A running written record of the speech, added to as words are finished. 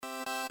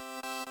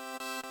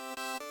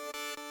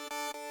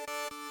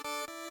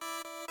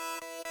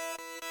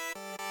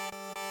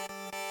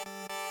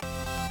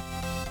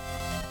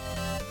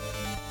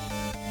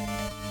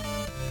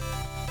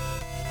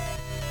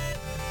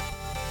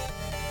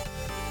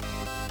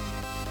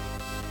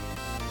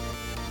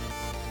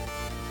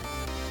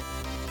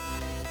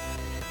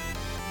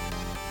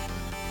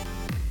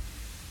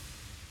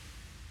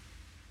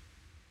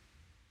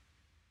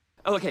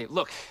Okay,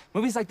 look,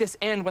 movies like this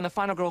end when the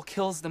final girl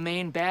kills the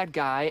main bad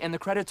guy and the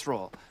credits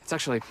roll. It's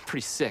actually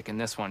pretty sick in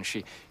this one.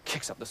 She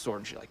kicks up the sword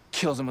and she, like,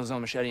 kills him with his own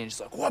machete and she's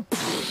like, what?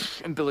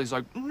 And Billy's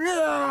like,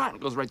 nah! And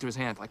it goes right through his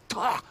hand, like,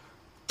 ta,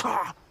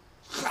 ta,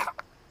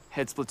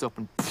 head splits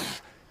open,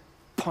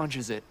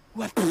 punches it,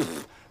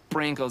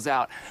 brain goes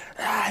out.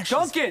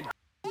 Duncan!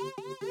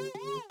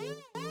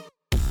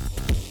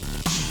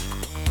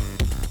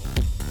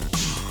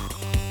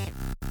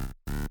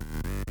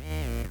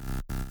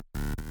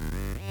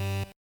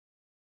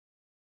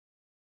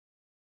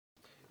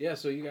 Yeah,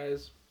 so you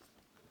guys,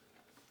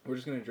 we're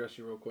just going to address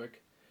you real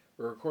quick.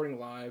 We're recording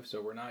live,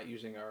 so we're not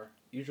using our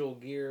usual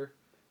gear.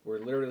 We're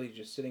literally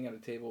just sitting at a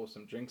table with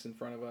some drinks in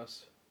front of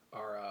us.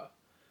 Our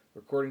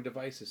recording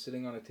device is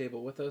sitting on a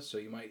table with us, so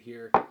you might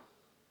hear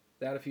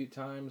that a few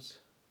times.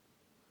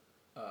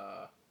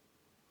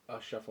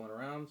 Us shuffling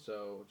around,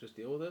 so just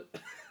deal with it.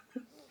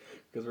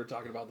 Because we're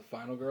talking about The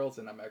Final Girls,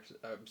 and I'm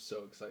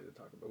so excited to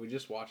talk about it. We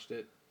just watched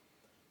it,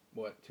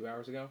 2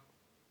 hours ago?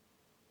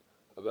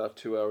 About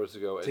 2 hours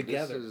ago. And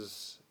Together. This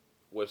is,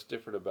 what's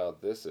different about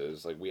this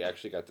is, like, we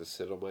actually got to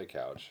sit on my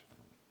couch.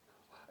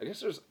 I guess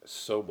there's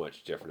so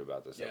much different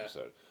about this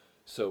episode.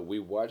 So we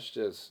watched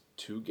this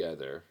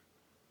together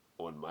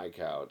on my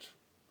couch,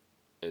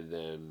 and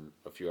then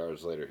a few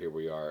hours later, here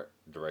we are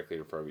directly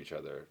in front of each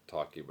other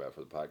talking about it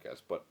for the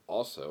podcast. But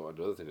also,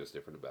 another thing that's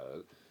different about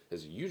it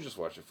is you just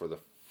watched it for the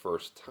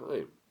first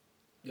time.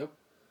 Yep.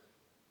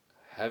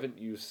 Haven't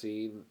you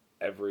seen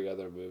every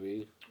other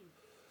movie?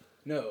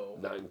 No.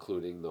 Not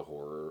including the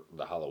horror,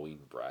 the Halloween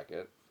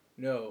bracket.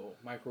 No.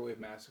 Microwave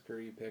Massacre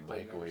you picked.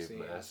 Microwave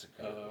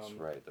Massacre.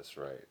 That's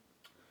right.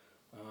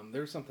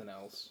 There's something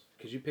else.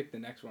 Because you picked the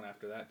next one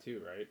after that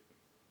too, right?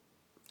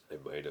 I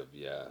might have,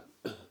 yeah.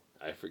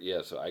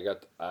 So I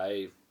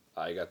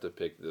got to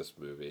pick this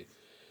movie.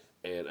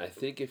 And I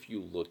think if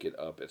you look it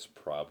up, it's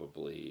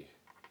probably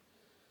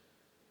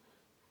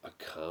a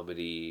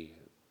comedy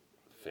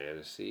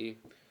fantasy.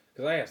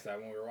 Because I asked that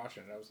when we were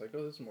watching it. I was like,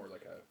 oh, this is more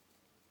like a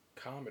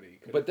comedy.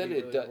 But then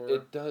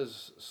it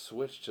does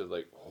switch to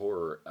like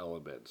horror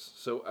elements.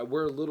 So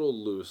we're a little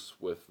loose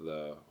with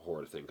the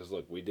horror thing because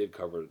look, we did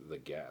cover The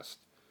Guest,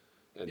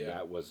 and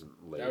that wasn't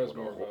labeled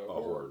more of a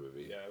horror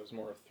movie. Yeah, it was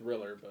more a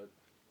thriller. But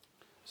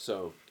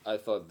so I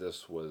thought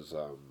this was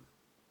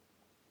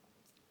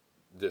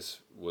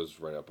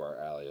right up our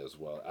alley as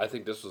well. I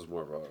think this was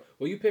more of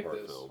a you picked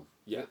horror this film.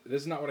 Yeah,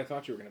 this is not what I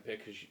thought you were going to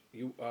pick because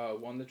you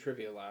won the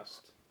trivia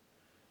last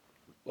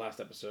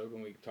episode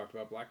when we talked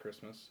about Black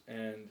Christmas,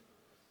 and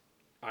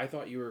I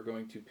thought you were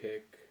going to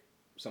pick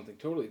something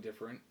totally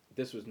different.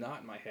 This was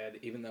not in my head,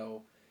 even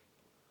though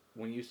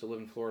when you used to live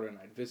in Florida and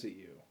I'd visit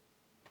you,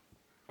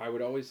 I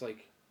would always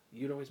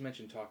you'd always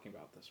mention talking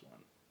about this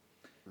one.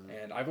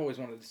 Mm-hmm. And I've always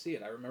wanted to see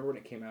it. I remember when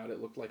it came out,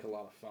 it looked like a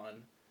lot of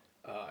fun.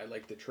 I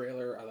liked the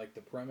trailer, I liked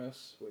the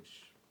premise,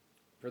 which,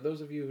 for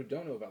those of you who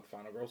don't know about The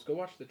Final Girls, go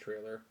watch the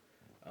trailer.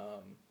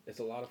 It's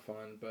a lot of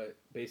fun, but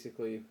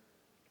basically,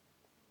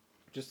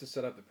 just to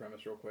set up the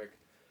premise real quick,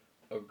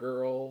 a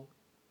girl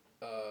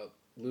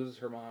loses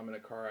her mom in a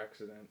car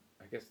accident.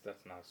 I guess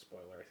that's not a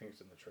spoiler. I think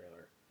it's in the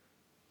trailer.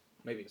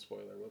 Maybe a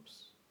spoiler.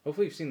 Whoops.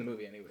 Hopefully you've seen the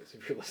movie anyways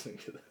if you're listening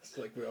to this.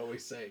 Like we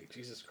always say,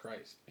 Jesus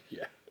Christ.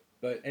 Yeah.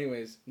 But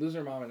anyways, loses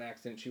her mom in an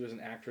accident. She was an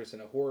actress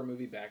in a horror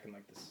movie back in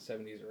like the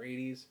 70s or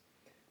 80s.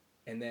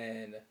 And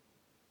then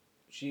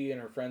she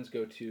and her friends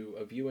go to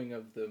a viewing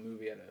of the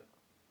movie at a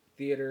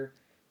theater.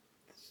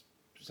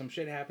 Some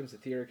shit happens, the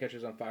theater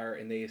catches on fire,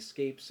 and they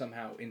escape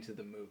somehow into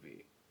the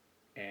movie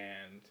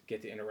and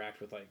get to interact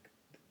with like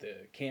the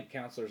camp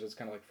counselors. It's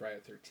kind of like Friday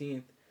the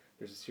 13th.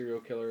 There's a serial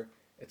killer.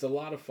 It's a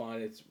lot of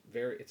fun. It's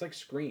like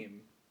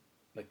Scream,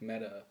 like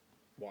meta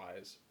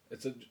wise.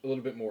 It's a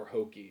little bit more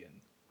hokey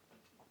and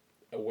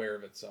aware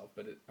of itself,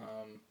 but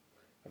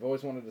I've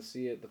always wanted to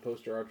see it. The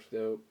poster art's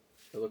dope.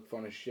 It looked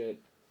fun as shit.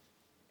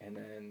 And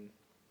then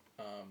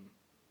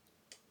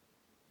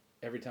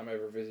every time I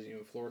ever visited you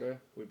in Florida,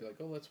 we'd be like,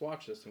 oh, let's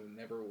watch this, and we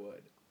never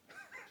would.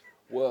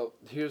 Well,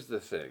 here's the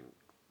thing.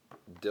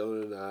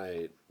 Dylan and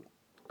I,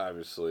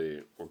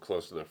 obviously, we're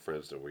close enough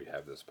friends that we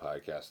have this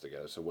podcast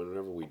together. So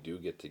whenever we do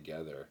get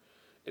together,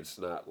 it's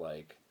not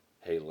like,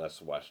 hey,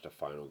 let's watch The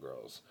Final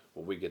Girls.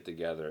 When we get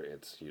together,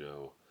 it's,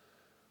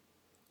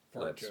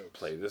 let's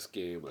play this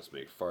game, let's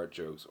make fart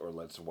jokes, or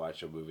let's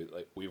watch a movie.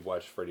 Like, we've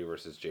watched Freddy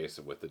vs.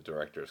 Jason with the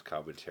director's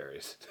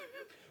commentaries.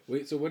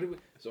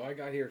 So I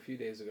got here a few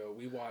days ago.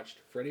 We watched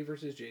Freddy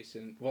vs.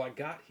 Jason. Well, I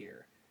got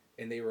here,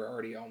 and they were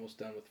already almost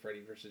done with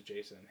Freddy vs.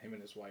 Jason. Him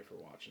and his wife were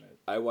watching it.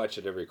 I watch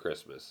it every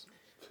Christmas.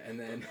 And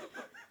then,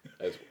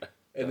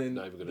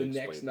 the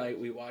next night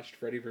we watched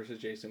Freddy vs.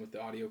 Jason with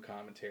the audio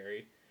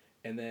commentary,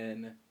 and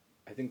then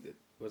I think that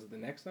was it the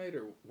next night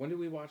or when did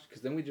we watch?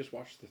 Because then we just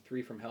watched the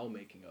Three from Hell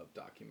making of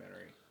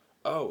documentary.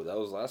 Oh, that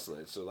was last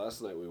night. So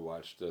last night we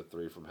watched the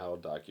Three from Hell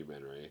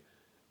documentary,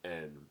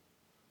 and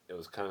it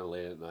was kind of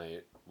late at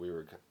night. We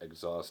were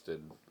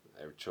exhausted.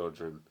 I have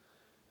children,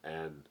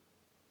 and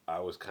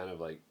I was kind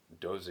of like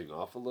dozing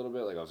off a little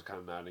bit. Like I was kind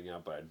of nodding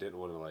out, but I didn't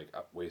want to like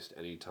waste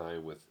any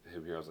time with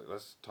him here. I was like,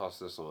 let's toss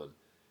this on.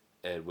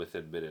 And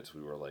within minutes,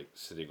 we were like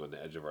sitting on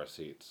the edge of our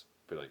seats,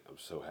 being like, "I'm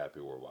so happy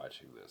we're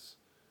watching this."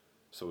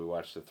 So we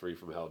watched the Three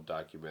from Hell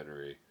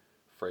documentary,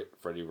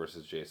 Freddy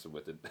versus Jason,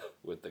 with the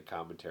with the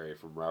commentary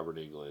from Robert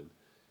Englund,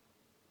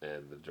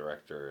 and the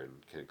director and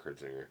Ken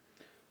Kritzinger.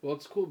 Well,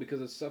 it's cool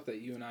because it's stuff that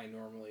you and I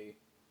normally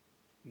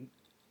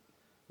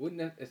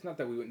wouldn't. It's not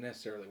that we wouldn't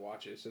necessarily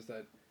watch it. It's just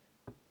that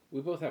we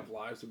both have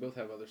lives. We both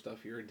have other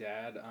stuff. You're a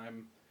dad.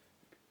 I'm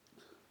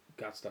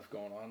got stuff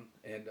going on,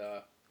 and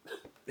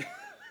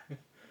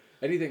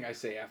anything I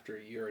say after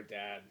you're a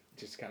dad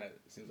just kind of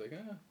seems like,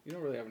 you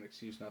don't really have an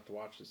excuse not to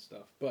watch this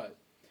stuff. But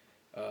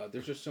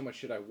there's just so much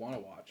shit I want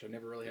to watch. I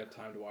never really had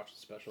time to watch the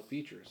special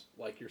features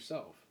like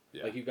yourself.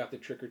 Yeah. Like you got the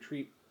Trick or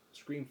Treat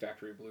Scream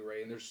Factory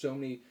Blu-ray, and there's so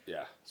many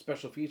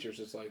special features.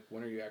 It's like,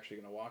 when are you actually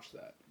going to watch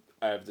that?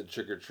 I have the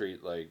Trick or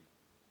Treat like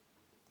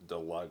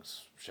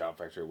deluxe Shout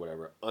Factory,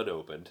 whatever,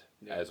 unopened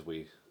as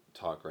we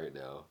talk right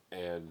now,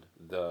 and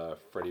the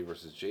Freddy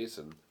versus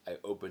Jason, I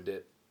opened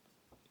it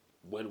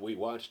when we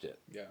watched it.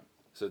 Yeah.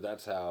 So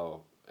that's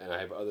how, and I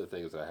have other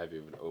things that I haven't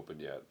even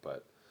opened yet,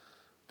 but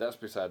that's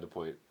beside the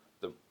point.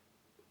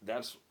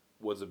 That's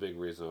was a big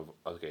reason of,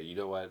 okay, you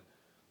know what,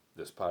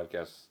 this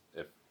podcast,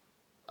 if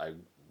I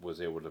was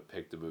able to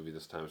pick the movie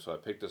this time, so I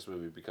picked this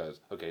movie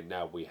because, okay,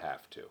 now we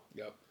have to.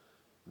 Yep.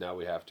 Now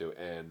we have to,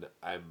 and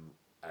I'm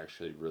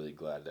actually really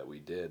glad that we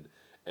did,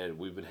 and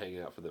we've been hanging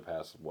out for the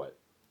past,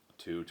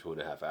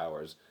 2.5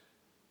 hours,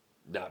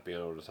 not being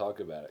able to talk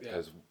about it,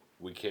 because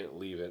we can't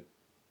leave it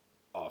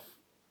off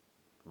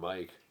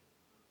mic.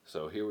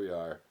 So here we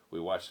are. We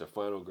watched The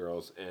Final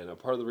Girls, and a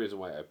part of the reason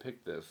why I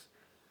picked this,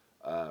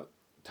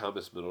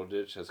 Thomas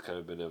Middleditch has kind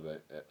of been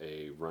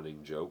a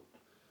running joke,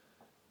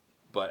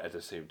 but at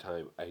the same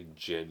time, I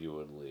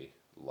genuinely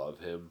love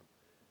him,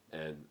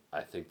 and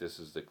I think this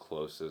is the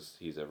closest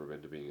he's ever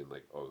been to being in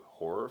like a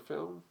horror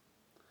film.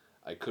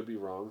 I could be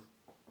wrong.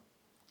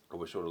 I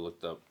wish I would have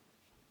looked up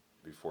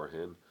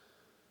beforehand,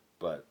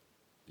 but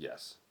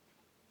yes,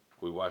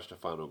 we watched The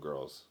Final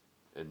Girls,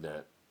 and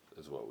that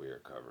is what we are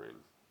covering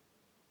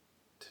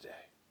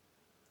today.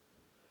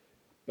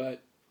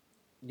 But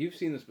you've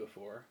seen this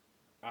before.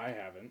 I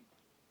haven't.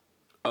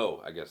 Oh,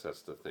 I guess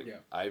that's the thing. Yeah.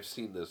 I've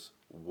seen this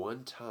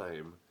one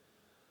time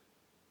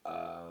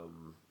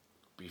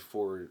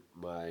before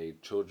my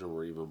children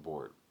were even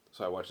born.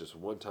 So I watched this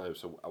one time.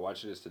 So I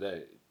watched this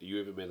today. You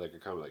even made like a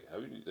comment like,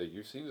 "Have you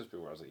you've seen this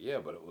before?" I was like, "Yeah,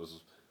 but it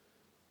was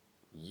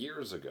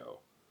years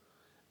ago."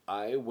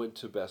 I went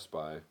to Best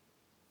Buy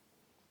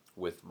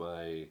with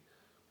my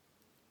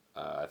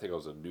I think I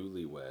was a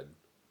newlywed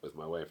with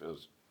my wife,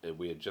 and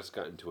we had just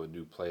gotten to a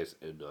new place,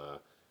 and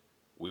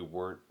we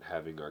weren't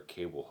having our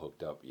cable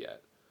hooked up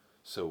yet.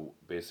 So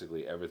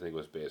basically everything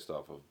was based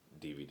off of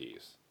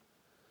DVDs.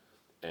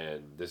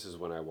 And this is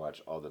when I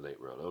watched all the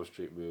Nightmare on Elm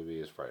Street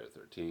movies, Friday the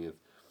 13th,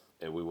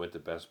 and we went to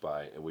Best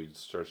Buy and we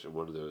searched in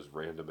one of those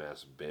random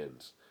ass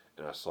bins,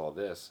 and I saw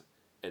this,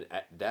 and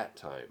at that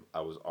time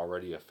I was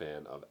already a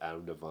fan of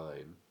Adam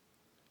Devine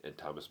and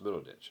Thomas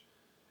Middleditch.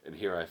 And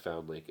here I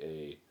found like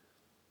a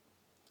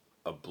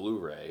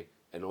Blu-ray,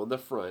 and on the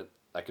front,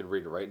 I can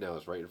read it right now,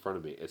 it's right in front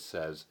of me, it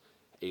says,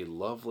 "A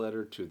love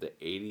letter to the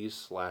 80s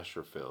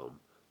slasher film,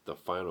 The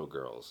Final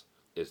Girls,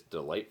 is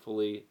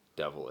delightfully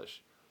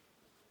devilish."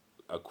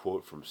 A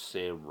quote from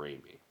Sam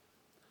Raimi.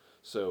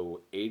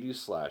 So, 80s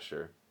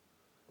slasher,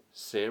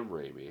 Sam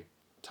Raimi,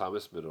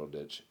 Thomas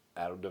Middleditch,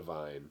 Adam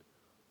Devine,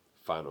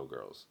 Final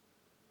Girls,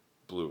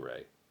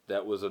 Blu-ray.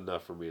 That was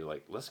enough for me to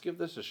like, let's give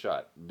this a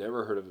shot.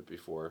 Never heard of it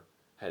before.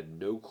 Had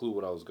no clue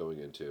what I was going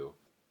into.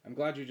 I'm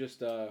glad you just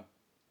said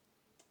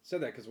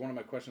that, because one of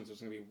my questions was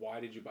going to be, why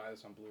did you buy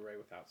this on Blu-ray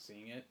without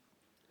seeing it?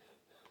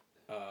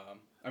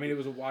 I mean, it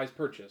was a wise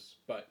purchase,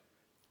 but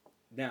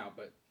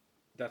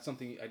that's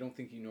something I don't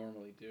think you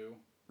normally do.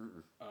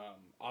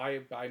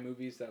 I buy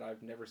movies that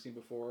I've never seen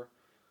before,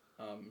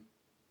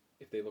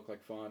 if they look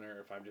like fun,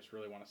 or if I just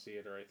really want to see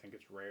it, or I think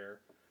it's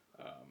rare.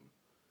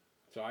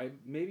 So I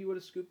maybe would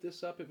have scooped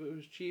this up if it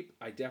was cheap.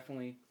 I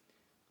definitely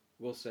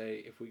will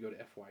say, if we go to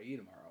FYE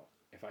tomorrow,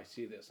 if I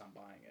see this, I'm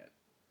buying it.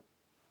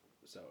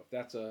 So if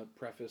that's a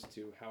preface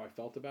to how I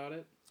felt about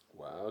it.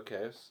 Wow,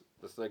 okay.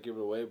 Let's not give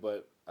it away,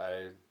 but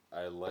I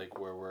like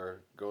where we're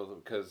going,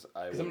 because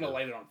I'm going to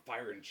light it on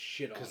fire and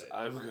shit on it. Because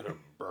I'm going to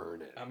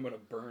burn it. I'm going to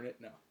burn it?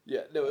 No.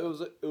 Yeah, no,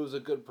 it was a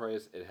good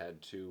price. It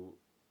had two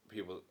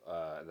people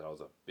that I was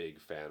a big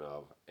fan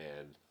of,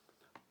 and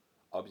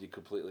I'll be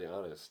completely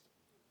honest,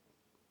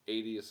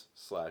 80s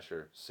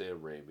slasher, Sam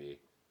Raimi,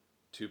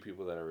 two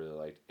people that I really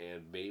liked,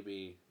 and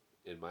maybe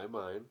in my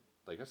mind,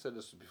 like I said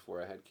this was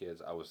before I had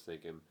kids, I was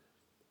thinking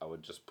I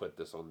would just put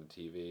this on the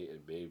TV, and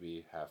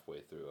maybe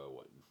halfway through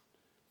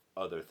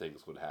other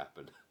things would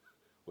happen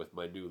with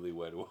my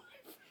newlywed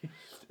wife,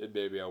 and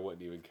maybe I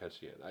wouldn't even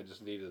catch it. I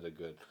just needed a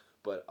good,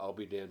 but I'll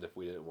be damned if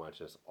we didn't watch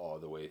this all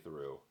the way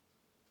through,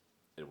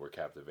 and we're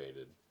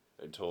captivated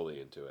and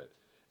totally into it.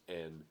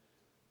 And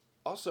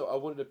also, I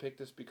wanted to pick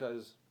this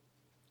because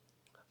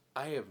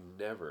I have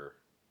never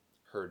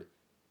heard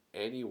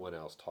anyone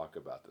else talk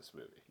about this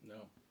movie.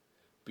 No.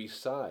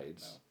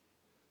 Besides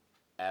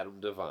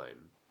Adam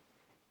Devine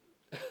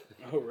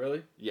Oh,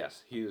 really?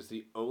 Yes, he is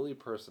the only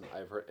person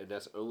I've heard, and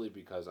that's only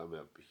because I'm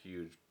a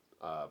huge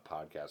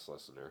podcast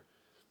listener.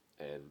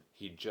 And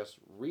he just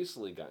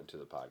recently got into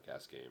the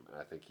podcast game, and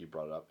I think he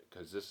brought it up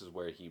because this is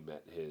where he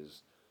met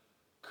his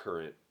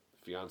current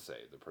fiance,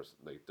 the person,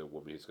 like the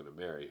woman he's going to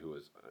marry, who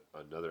is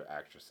another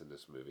actress in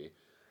this movie.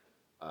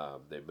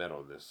 They met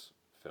on this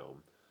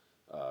film.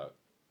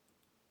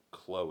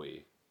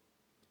 Chloe,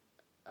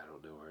 I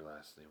don't know her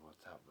last name off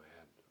the top of my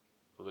head.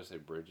 I'm going to say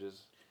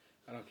Bridges.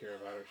 I don't care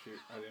about her.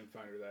 I didn't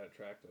find her that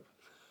attractive.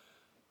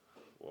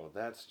 Well,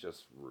 that's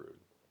just rude.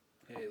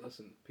 Hey,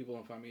 listen, people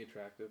don't find me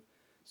attractive.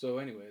 So,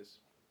 anyways,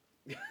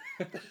 yeah,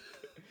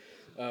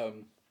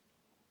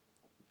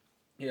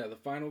 The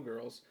Final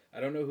Girls.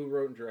 I don't know who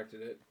wrote and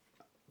directed it.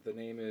 The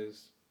name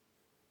is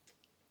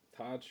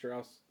Todd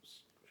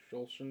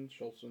Schulson.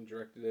 Schulson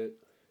directed it.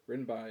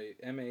 Written by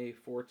M.A.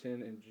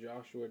 Fortin and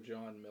Joshua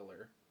John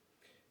Miller.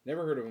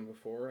 Never heard of them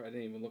before. I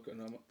didn't even look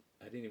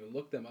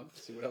them up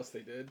to see what else they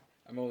did.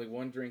 I'm only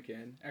one drink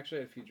in. Actually,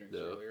 I had a few drinks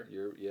earlier.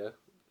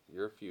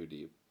 You're a few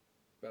deep.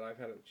 But I've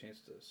had a chance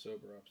to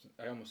sober up.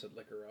 I almost said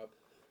liquor up.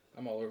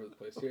 I'm all over the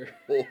place here.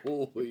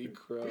 Holy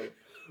crap.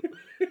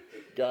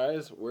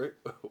 Guys, we're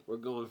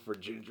going for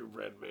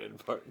Gingerbread Man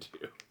Part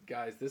 2.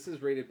 Guys, this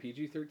is rated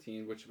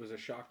PG-13, which was a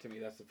shock to me.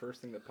 That's the first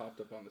thing that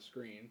popped up on the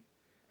screen.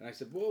 And I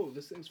said, whoa,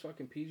 this thing's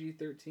fucking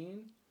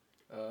PG-13?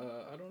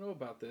 I don't know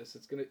about this.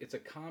 It's a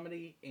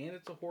comedy and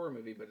it's a horror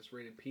movie, but it's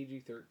rated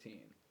PG-13.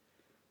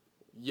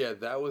 Yeah,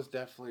 that was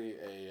definitely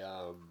a...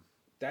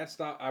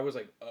 I was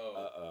like,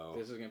 Uh-oh.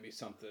 This is going to be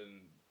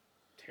something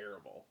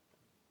terrible.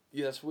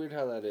 Yeah, it's weird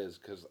how that is,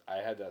 because I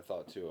had that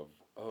thought too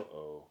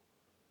of,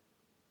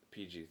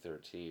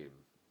 PG-13.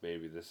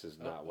 Maybe this is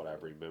not what I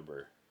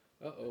remember.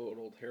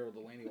 Old Harold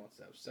Delaney wants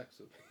to have sex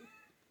with me.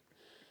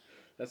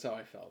 That's how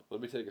I felt.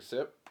 Let me take a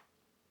sip.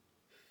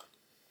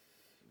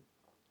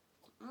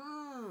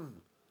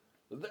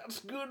 That's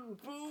good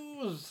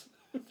booze!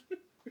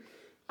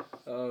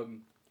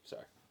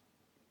 Sorry.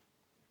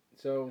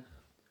 So,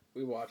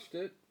 we watched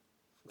it.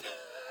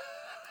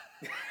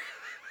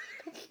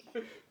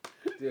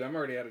 Dude, I'm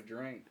already out of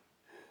drink.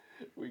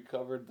 We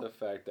covered the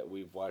fact that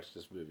we've watched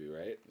this movie,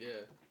 right?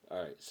 Yeah.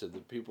 Alright, so the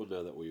people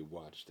know that we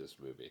watched this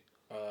movie.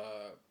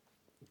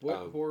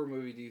 What horror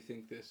movie do you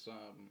think this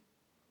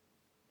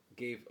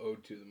gave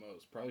ode to the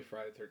most? Probably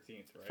Friday the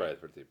 13th, right? Friday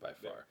the 13th by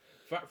far.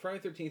 Friday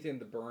the 13th and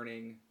The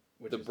Burning.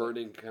 The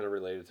Burning kind of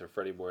related to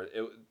Freddie Moore.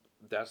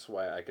 That's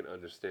why I can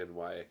understand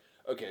why.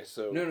 Okay,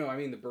 so... No, I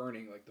mean The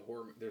Burning, like the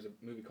horror... There's a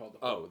movie called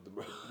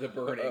The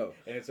Burning,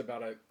 and it's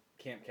about a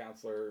camp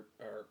counselor,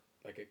 or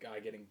like a guy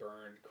getting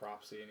burned,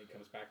 cropsy, and he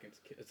comes back into...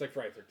 It's like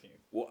Friday the 13th.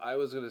 Well, I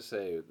was going to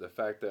say, the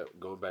fact that,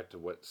 going back to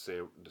what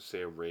Sam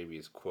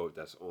Raimi's quote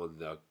that's on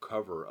the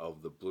cover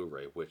of the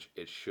Blu-ray, which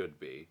it should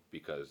be,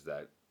 because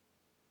that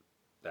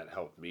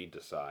helped me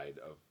decide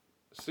of...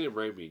 Sam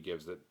Raimi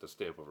gives it the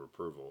stamp of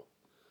approval.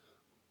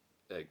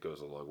 It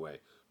goes a long way.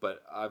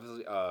 But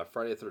obviously,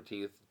 Friday the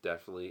 13th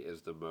definitely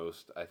is the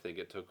most I think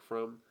it took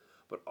from.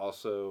 But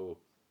also,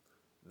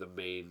 the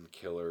main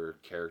killer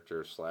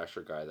character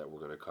slasher guy that we're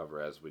going to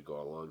cover as we go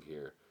along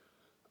here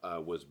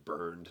was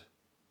burned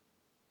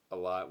a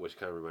lot, which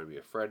kind of reminded me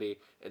of Freddy.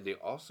 And they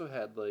also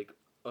had like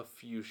a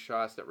few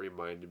shots that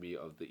reminded me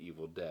of The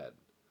Evil Dead.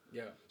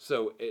 Yeah.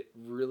 So it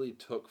really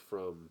took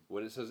from,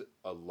 when it says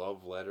a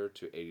love letter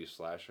to 80s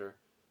slasher,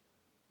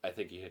 I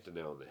think you hit the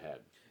nail on the head.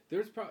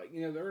 There's probably,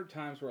 there were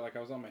times where like I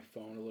was on my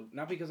phone a little,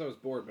 not because I was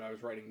bored, but I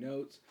was writing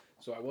notes,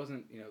 so I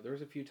wasn't, there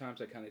was a few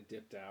times I kind of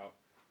dipped out.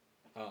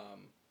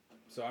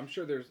 So I'm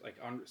sure there's like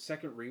on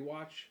second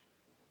rewatch,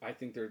 I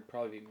think there'd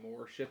probably be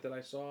more shit that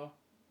I saw.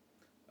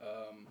 What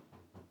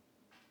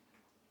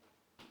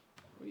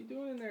are you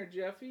doing in there,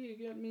 Jeffy?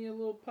 You got me a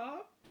little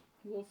pop?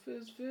 A little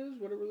fizz,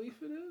 what a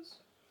relief it is?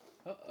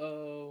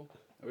 Uh-oh.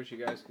 I wish you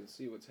guys could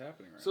see what's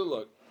happening right now. So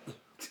look,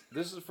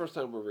 this is the first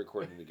time we're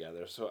recording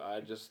together, so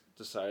I just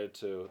decided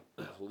to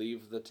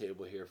leave the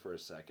table here for a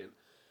second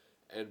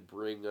and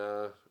bring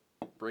the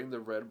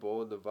Red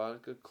Bull and the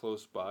vodka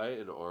close by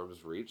in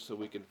arm's reach so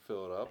we can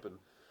fill it up and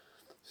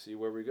see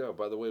where we go.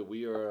 By the way,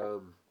 we are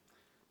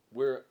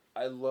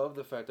I love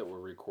the fact that we're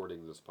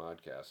recording this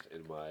podcast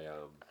in my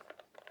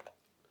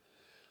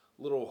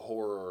little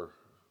horror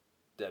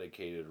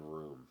dedicated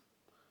room.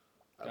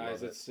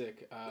 Guys, it's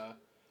sick.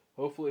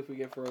 Hopefully, if we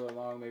get further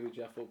along, maybe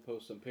Jeff will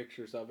post some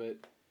pictures of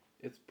it.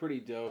 It's pretty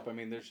dope. I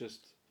mean, there's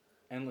just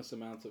endless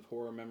amounts of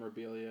horror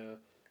memorabilia,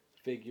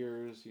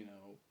 figures,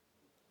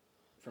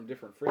 from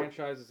different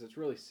franchises. It's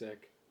really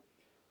sick.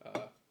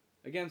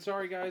 Again,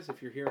 sorry guys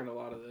if you're hearing a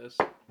lot of this.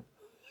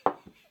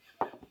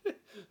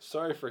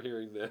 Sorry for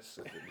hearing this.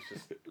 It's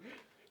just...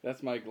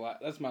 That's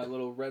my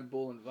little Red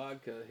Bull and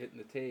vodka hitting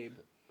the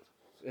table.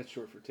 That's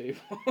short for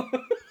table.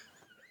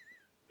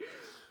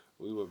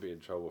 We would be in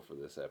trouble for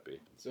this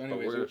epi. So anyways,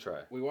 but we're going to try.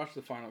 We watched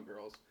The Final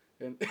Girls.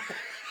 And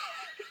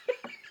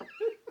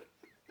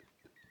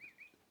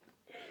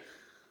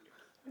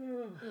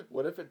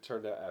what if it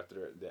turned out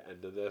after the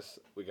end of this,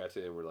 we got to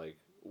the end, we're like,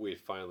 we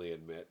finally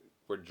admit,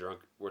 we're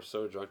drunk. We're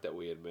so drunk that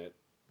we admit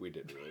we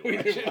didn't really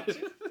watch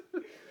it.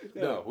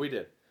 No, we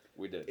did.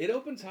 We did. It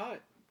opens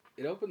hot.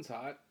 It opens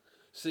hot.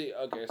 See,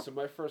 okay, so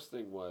my first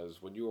thing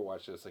was when you were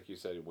watching this, like you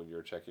said, when you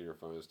were checking your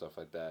phone and stuff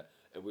like that,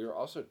 and we were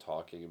also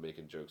talking and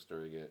making jokes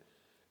during it,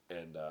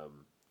 and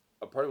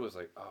a part of it was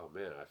like, oh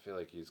man, I feel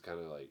like he's kind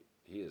of like,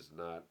 he is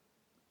not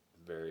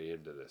very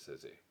into this,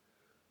 is he?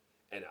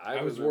 And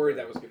I was worried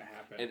that was going to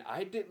happen. And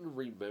I didn't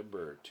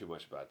remember too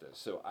much about this,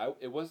 so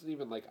it wasn't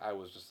even like I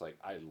was just like,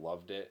 I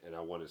loved it and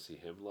I want to see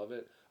him love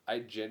it. I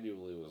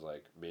genuinely was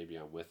like, maybe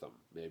I'm with him.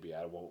 Maybe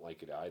I won't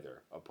like it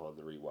either upon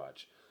the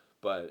rewatch.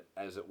 But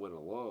as it went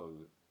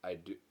along, I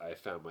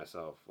found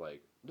myself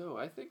like, no,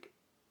 I think,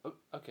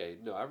 okay,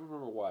 no, I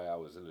remember why I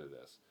was into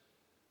this.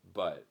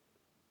 But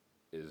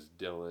is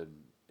Dylan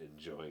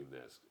enjoying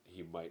this?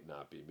 He might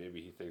not be.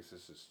 Maybe he thinks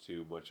this is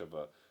too much of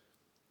a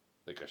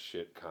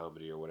shit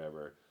comedy or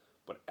whatever.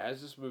 But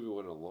as this movie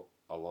went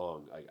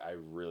along, I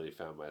really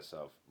found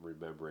myself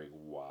remembering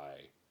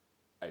why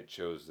I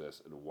chose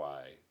this and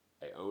why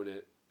I own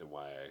it and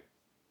why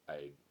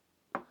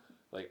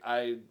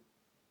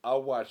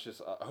I'll watch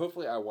this.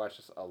 Hopefully, I watch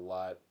this a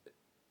lot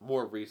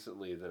more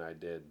recently than I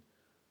did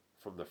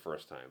from the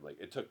first time. Like,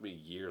 it took me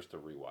years to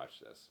rewatch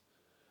this.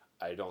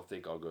 I don't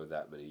think I'll go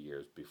that many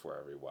years before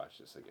I rewatch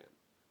this again.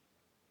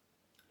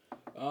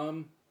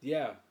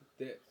 Yeah.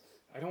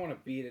 I don't want to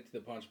beat it to the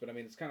punch, but I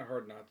mean, it's kind of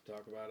hard not to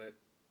talk about it.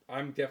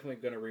 I'm definitely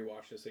going to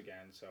rewatch this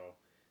again, so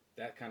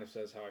that kind of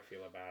says how I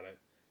feel about it.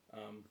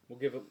 We'll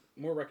give it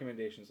more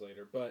recommendations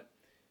later, but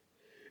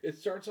it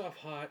starts off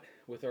hot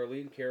with our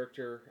lead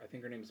character. I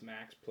think her name's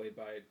Max, played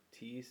by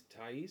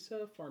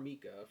Taissa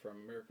Farmiga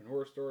from American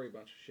Horror Story, a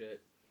bunch of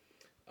shit.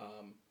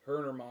 Her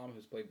and her mom,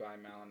 who's played by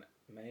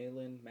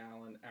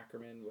Malin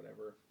Ackerman,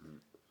 whatever.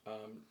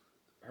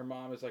 Her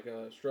mom is like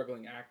a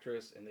struggling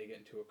actress, and they get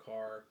into a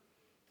car,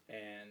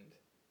 and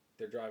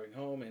they're driving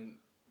home, and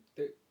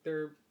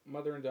they're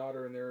mother and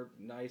daughter, and they're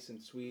nice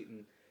and sweet,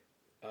 and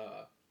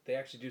they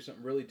actually do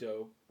something really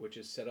dope, which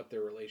is set up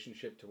their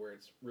relationship to where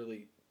it's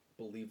really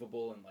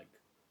believable and like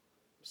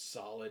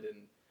solid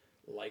and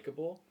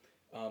likable.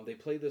 They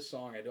play this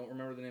song. I don't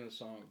remember the name of the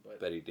song, but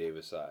Betty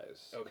Davis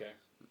Eyes. Okay.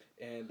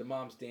 And the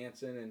mom's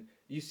dancing, and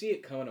you see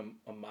it coming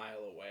a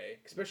mile away,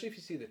 especially if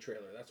you see the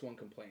trailer. That's one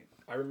complaint.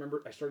 I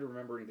started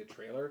remembering the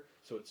trailer,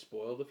 so it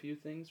spoiled a few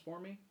things for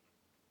me.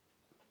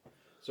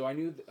 So I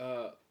knew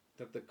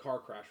that the car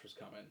crash was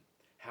coming.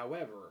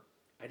 However,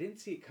 I didn't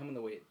see it coming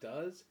the way it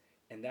does,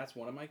 and that's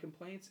one of my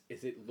complaints,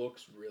 is it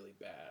looks really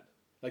bad.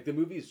 Like, the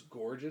movie is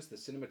gorgeous. The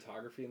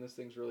cinematography in this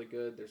thing's really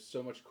good. There's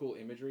so much cool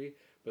imagery,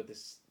 but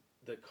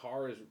the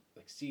car is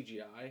like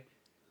CGI,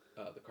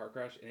 the car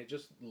crash, and it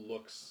just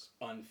looks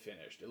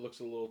unfinished. It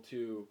looks a little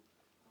too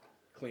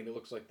clean. It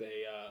looks like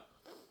they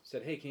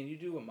said, "Hey, can you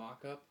do a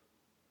mock-up?"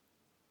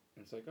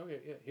 And it's like, "Okay,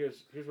 yeah,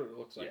 here's what it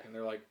looks like." Yeah. And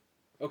they're like,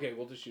 "Okay,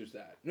 we'll just use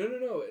that."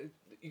 No,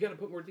 you got to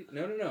put more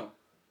No,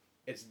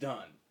 it's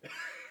done.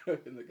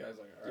 And the guy's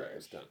like, "All right,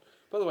 it's done."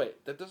 By the way,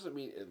 that doesn't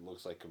mean it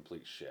looks like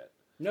complete shit.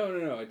 No,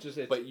 it's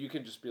but you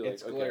can just be like,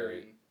 it's glaring.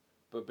 Okay.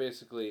 But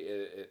basically,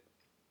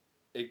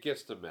 it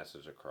gets the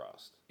message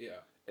across. Yeah.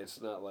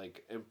 It's not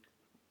like, and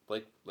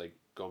like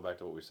going back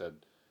to what we said,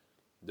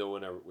 we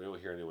don't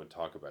hear anyone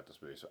talk about this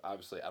movie. So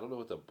obviously, I don't know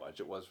what the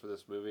budget was for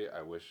this movie.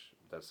 I wish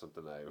that's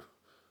something I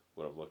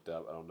would have looked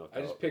up. I don't know.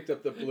 I just picked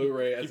up the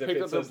Blu-ray as you if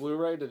picked it up says, the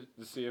Blu-ray to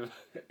see if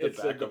the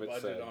back of it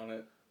budget said on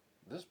it.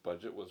 This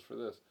budget was for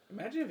this.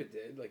 Imagine if it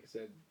did. Like I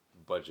said,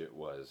 budget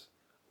was.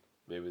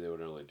 Maybe they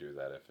would only do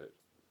that if it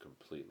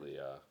completely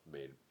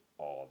made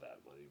all that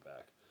money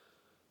back.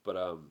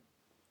 But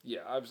yeah,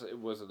 obviously it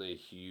wasn't a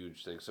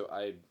huge thing. So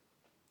I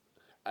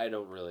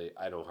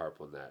don't harp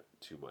on that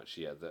too much.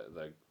 Yeah,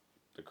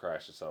 the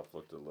crash itself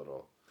looked a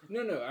little.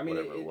 No. I mean,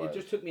 it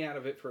just took me out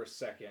of it for a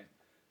second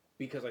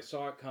because I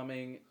saw it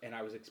coming and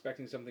I was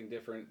expecting something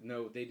different.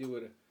 No, they do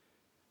it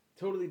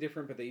totally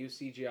different, but they use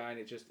CGI and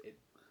it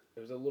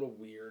was a little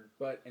weird.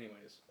 But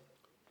anyways.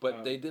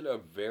 But they did a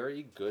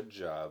very good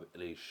job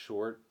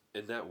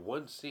in that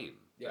one scene.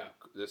 Yeah.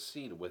 The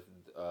scene with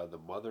the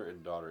mother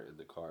and daughter in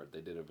the car, they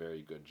did a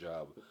very good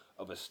job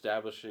of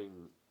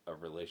establishing a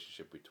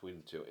relationship between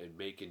the two and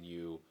making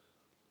you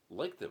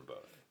like them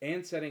both.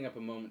 And setting up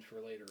a moment for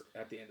later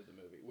at the end of the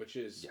movie, which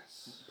is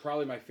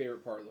probably my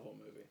favorite part of the whole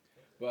movie.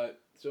 But,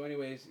 so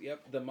anyways,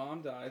 yep, the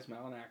mom dies,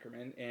 Malin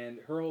Ackerman, and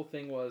her whole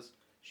thing was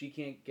she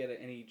can't get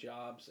any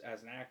jobs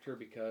as an actor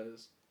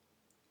because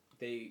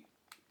they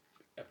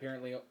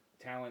apparently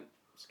talent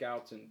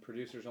scouts and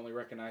producers only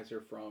recognize her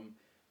from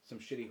some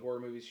shitty horror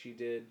movies she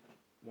did.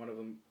 One of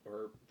them,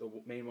 or the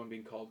main one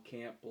being called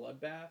Camp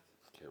Bloodbath.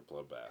 Camp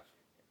Bloodbath.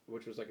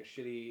 Which was like a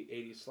shitty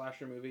 80s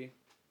slasher movie.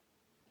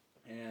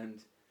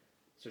 And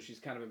so she's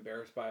kind of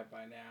embarrassed by it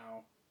by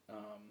now.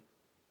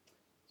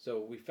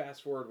 So we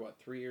fast forward,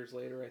 3 years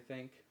later, I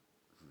think.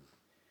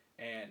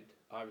 And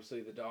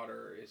obviously the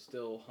daughter is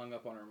still hung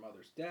up on her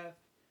mother's death.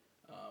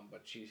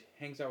 But she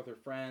hangs out with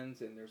her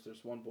friends, and there's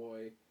this one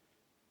boy,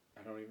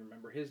 I don't even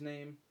remember his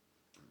name,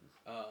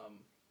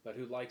 but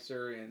who likes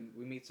her, and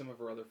we meet some of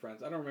her other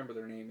friends. I don't remember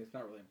their name. It's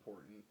not really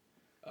important.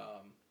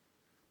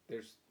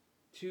 There's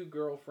two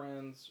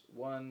girlfriends.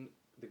 One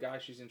the guy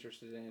she's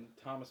interested in,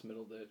 Thomas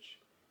Middleditch,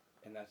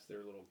 and that's their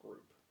little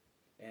group.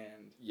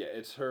 And yeah,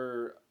 it's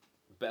her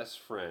best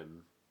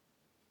friend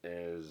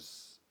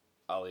is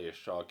Alia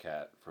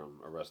Shawkat from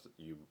Arrested.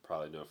 You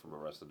probably know from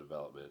Arrested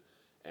Development,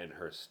 and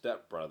her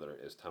stepbrother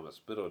is Thomas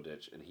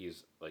Middleditch, and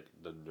he's like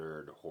the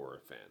nerd horror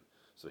fan.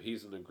 So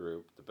he's in the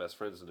group. The best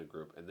friend's in the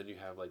group, and then you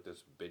have like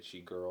this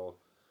bitchy girl,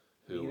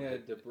 Nina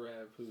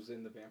Dobrev, who's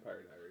in the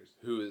Vampire Diaries,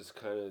 who is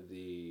kind of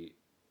the.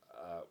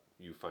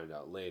 You find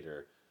out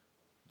later,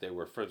 they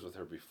were friends with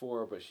her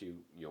before, but she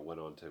went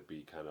on to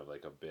be kind of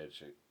like a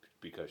bitch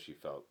because she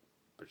felt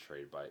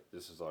betrayed by.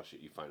 This is all shit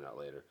you find out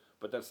later,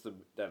 but that's the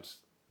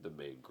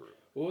main group.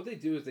 Well, what they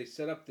do is they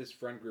set up this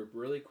friend group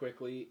really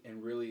quickly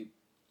and really.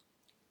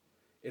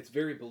 It's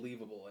very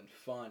believable and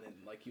fun, and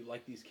like you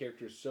like these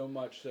characters so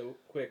much so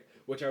quick,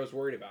 which I was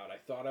worried about. I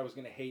thought I was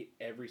gonna hate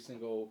every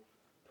single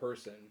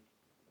person,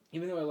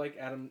 even though I like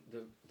Adam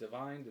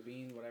Devine,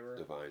 whatever.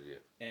 Divine, yeah.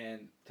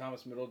 And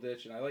Thomas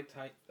Middleditch, and I like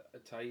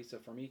Thaisa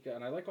Farmiga,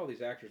 and I like all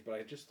these actors, but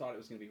I just thought it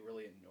was gonna be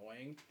really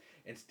annoying.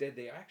 Instead,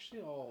 they actually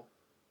all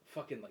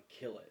fucking like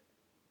kill it.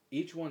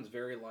 Each one's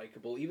very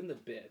likable. Even the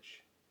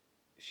bitch,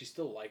 she's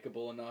still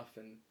likable enough,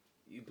 and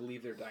you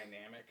believe they're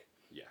dynamic.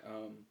 Yeah.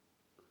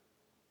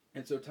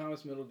 And so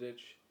Thomas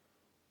Middleditch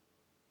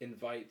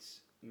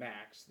invites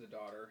Max, the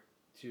daughter,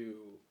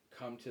 to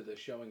come to the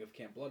showing of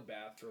Camp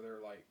Bloodbath, or their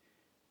like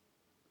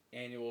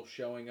annual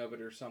showing of it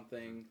or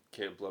something.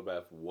 Camp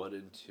Bloodbath 1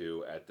 and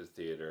 2 at the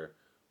theater,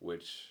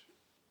 which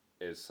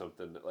is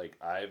something like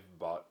I've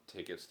bought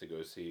tickets to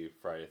go see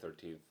Friday the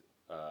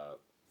 13th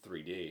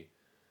 3D.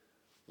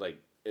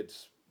 Like,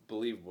 it's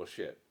believable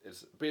shit.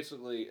 It's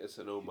basically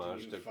an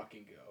homage Did you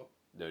fucking go?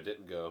 No,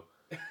 didn't go.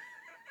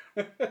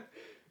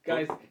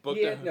 Guys,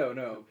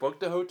 no. Booked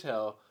the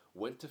hotel,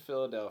 went to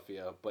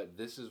Philadelphia, but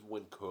this is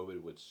when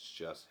COVID was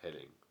just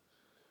hitting.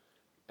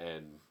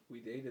 And we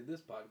dated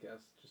this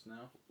podcast just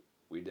now.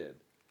 We did.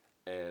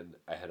 And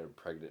I had a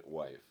pregnant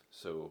wife.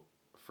 So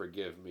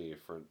forgive me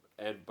for...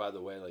 And by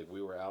the way, like,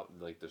 we were out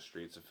in like the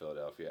streets of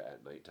Philadelphia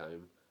at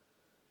nighttime,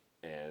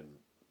 and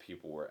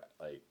people were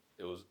like,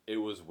 it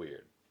was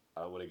weird.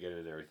 I don't want to get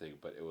into everything,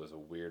 but it was a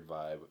weird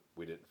vibe.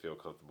 We didn't feel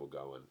comfortable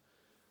going.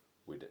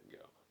 We didn't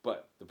go.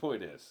 But the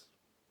point is,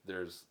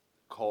 there's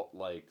cult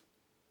like...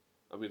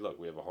 I mean, look,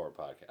 we have a horror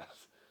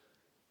podcast.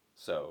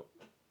 So,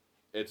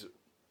 it's...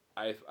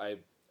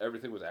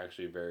 Everything was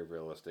actually very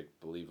realistic,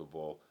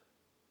 believable,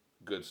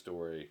 good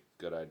story,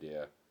 good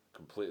idea,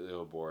 completely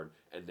on board.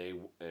 And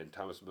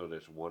Thomas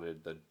Middleditch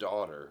wanted the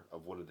daughter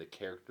of one of the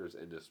characters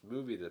in this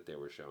movie that they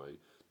were showing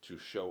to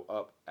show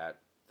up at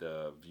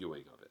the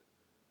viewing of it.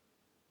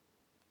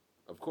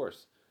 Of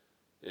course.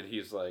 And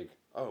he's like,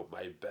 oh,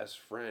 my best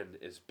friend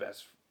is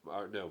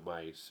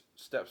my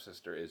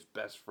stepsister is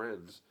best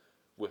friends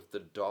with the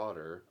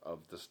daughter of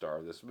the star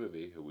of this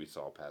movie, who we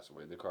saw pass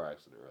away in the car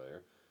accident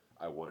earlier.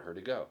 I want her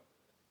to go.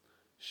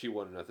 She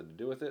wanted nothing to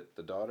do with it,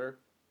 the daughter,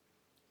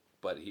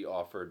 but he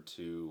offered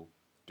to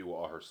do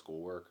all her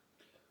schoolwork.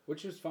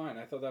 Which was fine.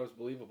 I thought that was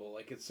believable.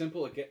 Like, it's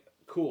simple.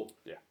 Cool.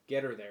 Yeah.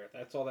 Get her there.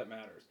 That's all that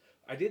matters.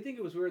 I did think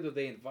it was weird that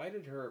they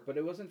invited her, but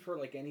it wasn't for,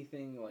 like,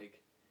 anything,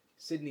 like,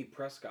 Sidney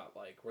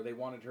Prescott-like, where they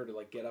wanted her to,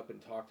 like, get up and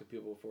talk to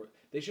people before.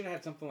 They should have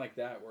had something like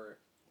that where,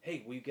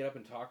 hey, will you get up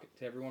and talk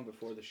to everyone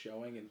before the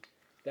showing? And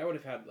that would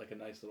have had, like, a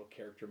nice little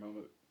character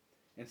moment.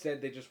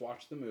 Instead, they just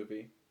watched the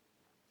movie.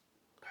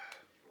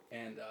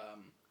 And,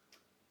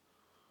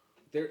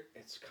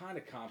 it's kind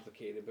of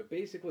complicated, but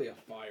basically a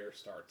fire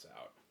starts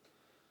out.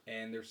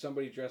 And there's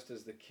somebody dressed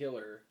as the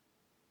killer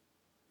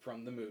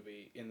from the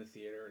movie in the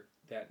theater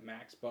that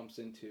Max bumps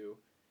into,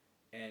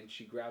 and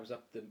she grabs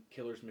up the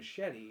killer's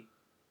machete,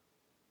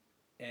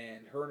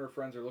 and her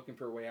friends are looking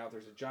for a way out.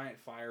 There's a giant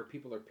fire,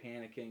 people are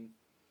panicking,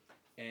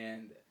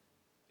 and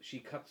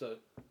she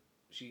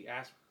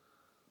asks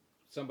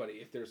somebody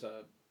if there's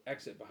a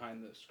exit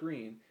behind the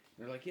screen, and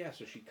they're like, yeah,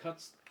 so she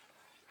cuts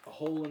a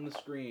hole in the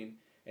screen,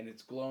 and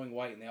it's glowing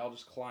white, and they all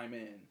just climb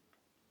in,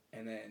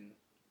 and then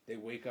they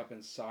wake up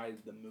inside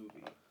the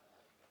movie.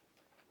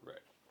 Right.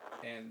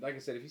 And like I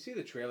said, if you see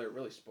the trailer, it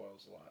really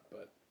spoils a lot,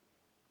 but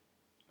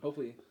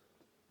hopefully...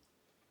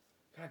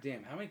 God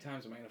damn, how many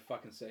times am I going to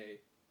fucking say,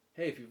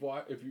 hey,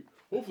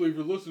 hopefully if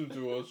you're listening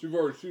to us, you've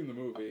already seen the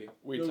movie.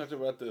 We talked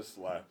about this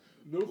last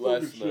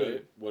fucking shit.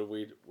 night when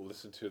we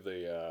listened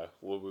to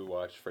when we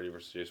watched Freddy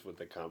vs. Jason with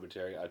the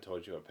commentary. I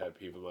told you a pet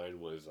peeve of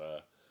mine was,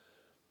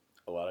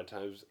 a lot of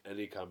times,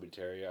 any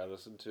commentary I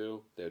listened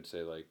to, they would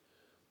say, like,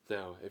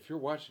 now, if you're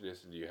watching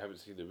this and you haven't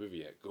seen the movie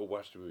yet, go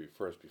watch the movie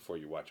first before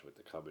you watch it with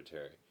the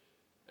commentary.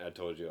 And I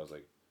told you, I was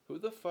like, who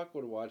the fuck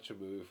would watch a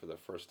movie for the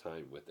first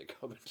time with the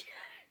commentary?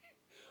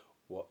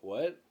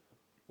 What?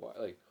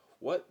 Like,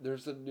 what?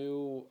 There's a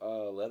new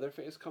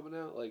Leatherface coming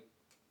out? Like,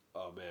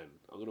 oh man,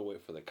 I'm going to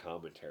wait for the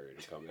commentary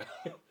to come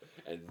out.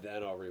 And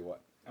then I'll rewatch.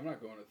 I'm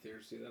not going to theater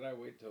to see that. I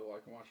wait till I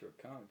can watch it with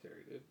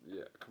commentary, dude.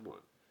 Yeah, come on.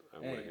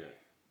 I want to hear it.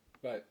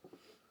 But,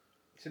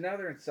 so now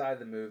they're inside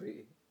the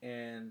movie,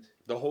 and...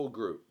 The whole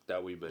group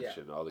that we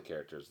mentioned, all the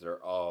characters,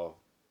 they're all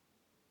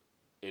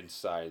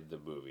inside the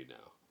movie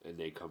now. And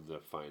they come to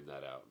find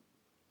that out.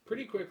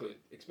 pretty quickly,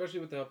 especially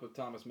with the help of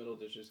Thomas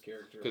Middleditch's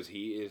character. Because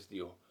he is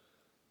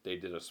they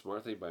did a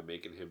smart thing by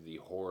making him the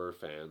horror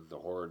fan, the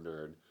horror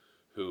nerd,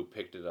 who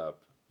picked it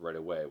up right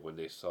away when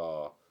they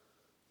saw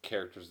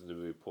characters in the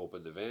movie pull up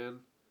in the van.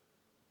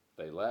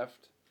 They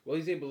left. Well,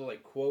 he's able to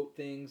like quote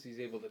things. He's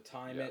able to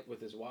time it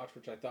with his watch,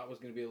 which I thought was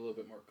going to be a little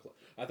bit more.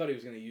 I thought he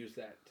was going to use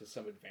that to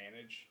some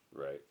advantage.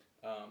 Right.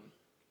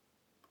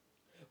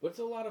 But it's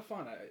a lot of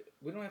fun.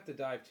 We don't have to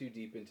dive too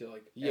deep into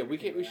like. Yeah, we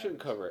can't. We shouldn't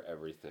cover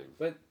everything.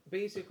 But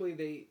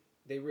basically,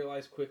 they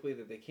realize quickly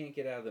that they can't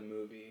get out of the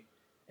movie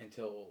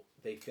until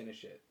they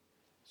finish it.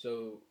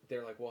 So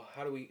they're like, well,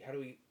 how do we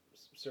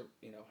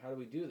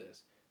do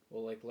this?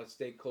 Well, like, let's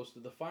stay close to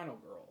the final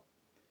girl.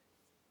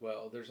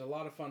 Well, there's a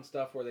lot of fun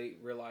stuff where they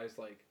realize,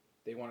 like,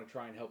 they want to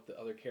try and help the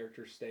other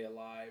characters stay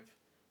alive,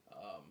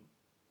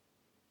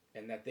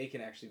 and that they can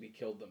actually be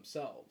killed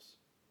themselves.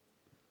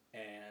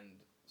 And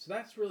so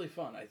that's really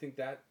fun. I think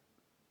that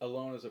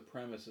alone as a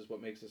premise is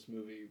what makes this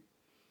movie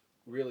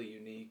really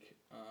unique.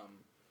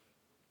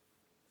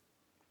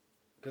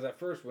 Because at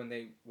first when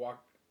they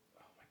walk...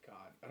 Oh my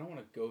god, I don't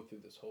want to go through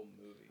this whole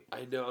movie.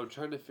 I know, I'm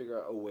trying to figure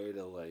out a way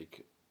to,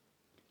 like...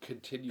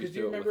 continue because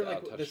you remember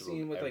like the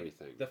scene with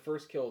everything. Like the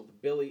first kill,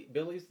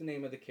 Billy's the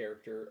name of the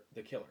character,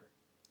 the killer.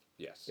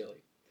 Yes.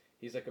 Billy.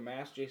 He's like a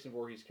masked Jason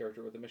Voorhees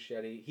character with a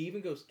machete. He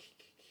even goes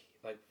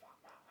like,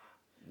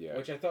 yeah,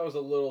 which I thought was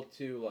a little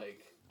too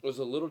like. It was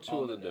a little too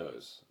on the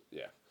nose.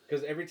 Yeah.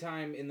 Because every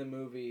time in the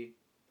movie,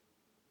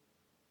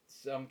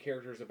 some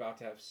character's about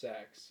to have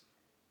sex,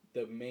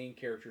 the main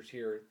characters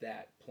hear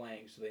that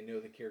playing, so they know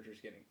the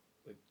character's getting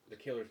the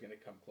killer's going to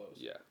come close.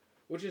 Yeah.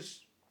 Which is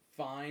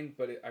fine,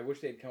 but I wish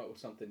they'd come up with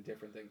something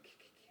different than.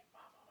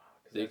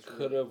 They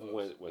could have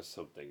went with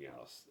something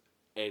else.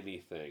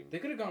 Anything. They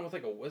could have gone with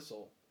like a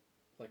whistle,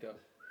 like a.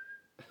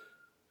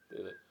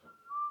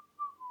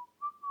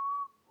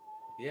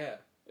 Yeah.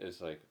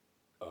 It's like,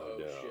 oh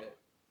no. Shit.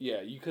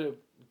 Yeah, you could have.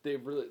 They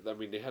really. I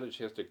mean, they had a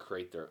chance to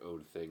create their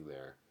own thing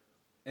there.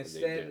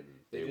 Instead,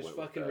 they just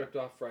fucking ripped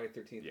off Friday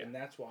the 13th, and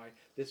that's why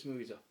this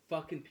movie's a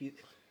fucking piece.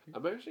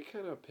 I'm actually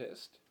kind of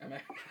pissed.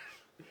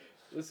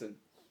 Listen.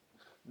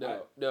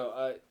 No.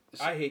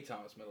 I hate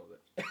Thomas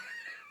Middleditch.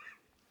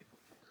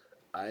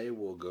 I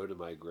will go to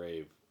my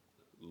grave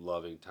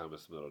loving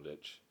Thomas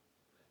Middleditch,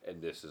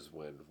 and this is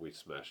when we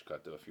smash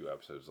cut to a few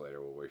episodes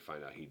later where we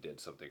find out he did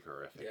something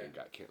horrific and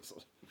got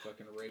canceled. He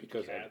fucking raped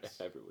because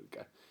cats. Everyone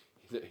got.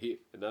 He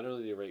not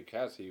only did he rape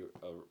cats, he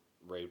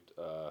raped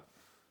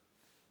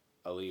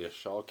Aaliyah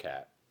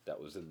Shawkat that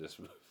was in this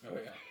movie. Oh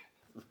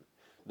yeah.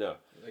 No.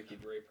 Like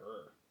he'd rape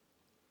her.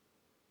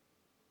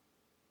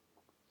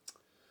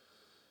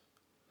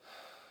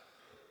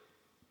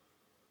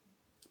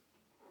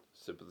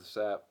 Sip of the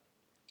sap.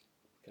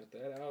 Cut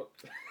that out.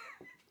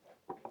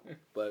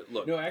 But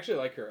look. No, I actually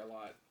like her a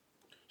lot.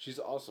 She's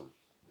awesome.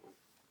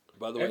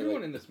 By the way,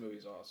 everyone in this movie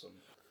is awesome.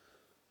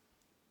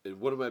 And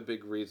one of my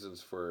big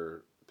reasons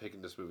for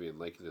picking this movie and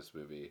liking this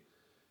movie,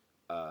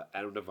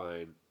 Adam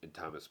Devine and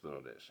Thomas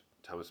Middleditch.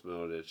 Thomas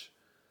Middleditch,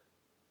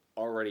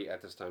 already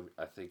at this time,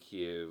 I think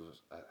he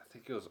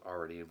was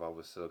already involved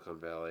with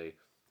Silicon Valley.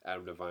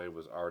 Adam Devine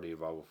was already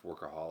involved with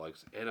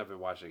Workaholics, and I've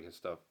been watching his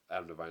stuff,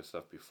 Adam Devine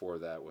stuff before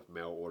that with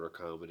Mail Order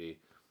Comedy,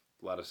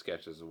 a lot of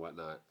sketches and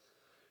whatnot.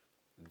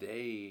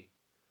 They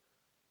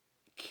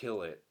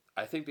kill it.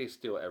 I think they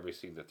steal every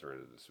scene that they're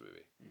in this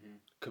movie,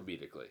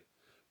 comedically,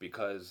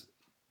 because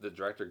the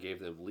director gave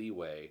them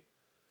leeway.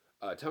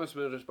 Thomas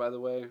Middleditch, by the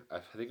way, I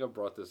think I've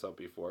brought this up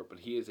before, but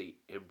he is an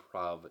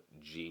improv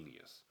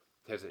genius.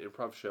 He has an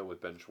improv show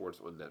with Ben Schwartz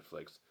on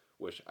Netflix,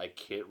 which I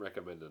can't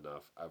recommend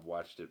enough. I've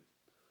watched it,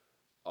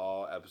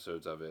 all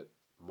episodes of it,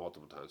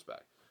 multiple times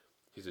back.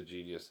 He's a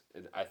genius,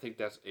 and I think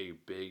that's a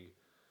big...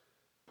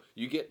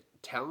 You get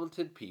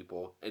talented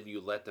people, and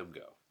you let them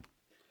go.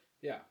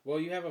 Yeah, well,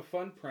 you have a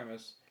fun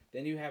premise,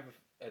 then you have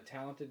a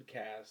talented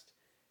cast,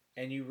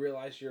 and you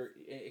realize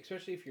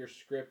especially if your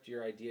script,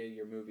 your idea,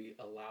 your movie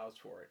allows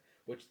for it,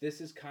 which this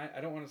is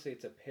I don't want to say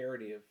it's a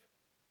parody of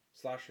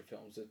slasher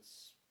films.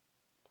 It's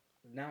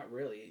not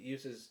really. It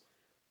uses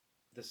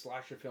the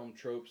slasher film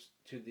tropes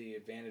to the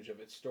advantage of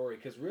its story,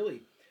 because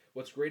really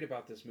what's great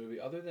about this movie,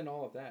 other than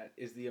all of that,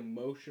 is the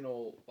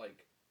emotional,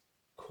 like,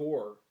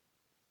 core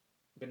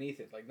beneath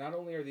it. Like, not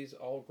only are these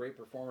all great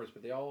performers,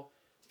 but they all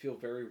feel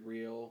very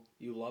real.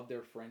 You love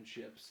their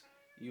friendships.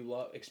 You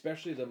love,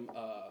 especially the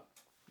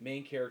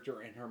main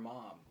character and her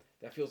mom.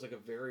 That feels like a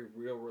very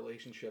real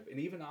relationship. And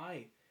even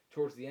I,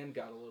 towards the end,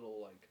 got a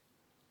little like,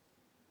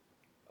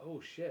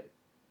 oh shit.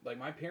 Like,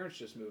 my parents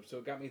just moved, so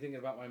it got me thinking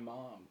about my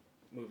mom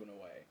moving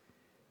away.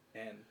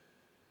 And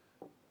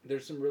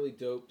there's some really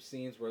dope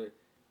scenes where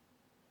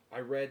I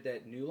read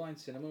that New Line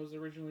Cinema was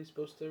originally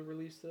supposed to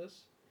release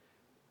this,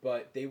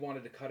 but they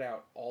wanted to cut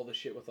out all the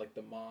shit with, like,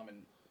 the mom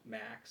and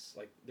Max,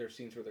 like, their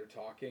scenes where they're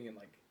talking and,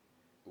 like...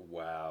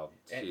 Wow.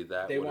 See,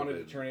 that they wanted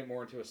to turn it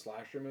more into a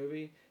slasher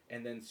movie,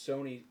 and then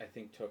Sony, I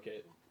think, took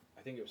it.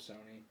 I think it was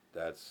Sony.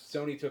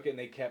 Sony took it, and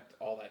they kept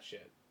all that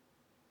shit.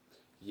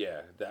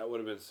 Yeah, that would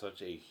have been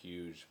such a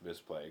huge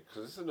misplay.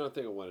 Because this is another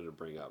thing I wanted to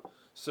bring up.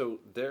 So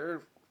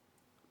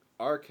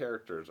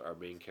our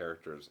main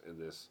characters in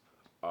this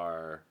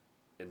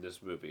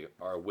movie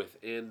are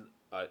within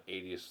an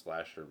 80s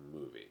slasher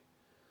movie.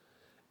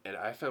 And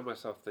I found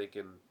myself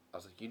thinking, I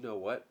was like, you know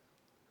what?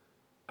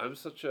 I'm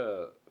such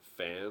a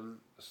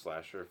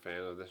slasher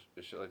fan of this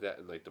shit like that,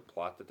 and like the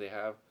plot that they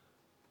have.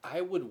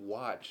 I would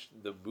watch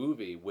the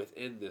movie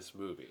within this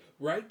movie.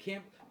 Right,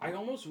 Camp? I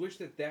almost wish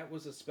that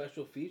was a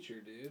special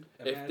feature, dude.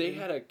 If they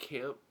had a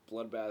Camp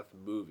Bloodbath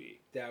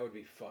movie, that would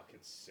be fucking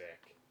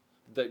sick.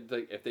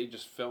 If they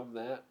just filmed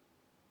that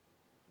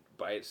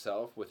by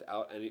itself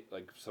without any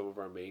some of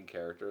our main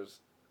characters,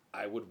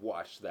 I would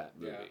watch that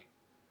movie.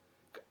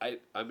 Yeah.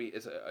 I mean,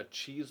 it's a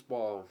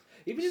cheeseball.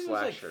 Even if it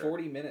was like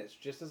 40 minutes,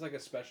 just as like a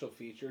special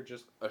feature,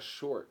 just a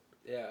short.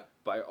 Yeah.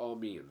 By all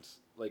means,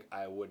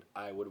 I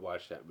would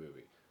watch that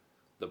movie.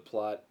 The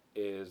plot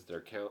is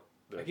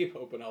I keep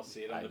hoping I'll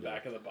see it on the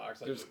back of the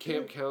box. There's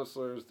camp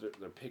counselors.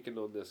 They're picking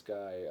on this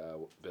guy,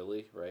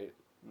 Billy, right?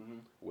 Mm-hmm.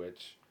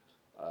 Which,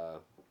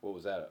 what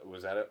was that?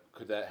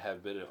 Could that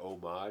have been an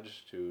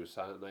homage to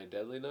Silent Night,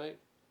 Deadly Night?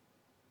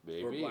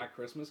 Maybe. Or Black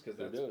Christmas, because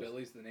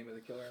Billy's the name of the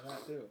killer in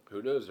that too.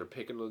 Who knows? They're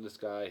picking on this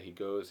guy. He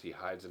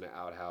hides in an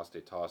outhouse. They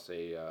toss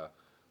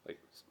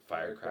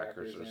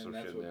firecrackers or some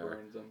shit in there.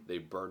 They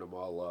burn them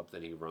all up.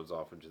 Then he runs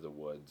off into the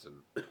woods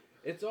and.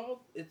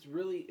 It's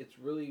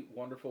really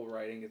wonderful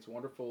writing. It's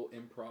wonderful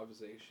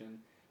improvisation,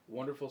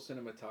 wonderful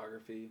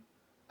cinematography.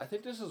 I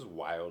think this is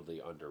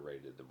wildly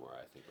underrated the more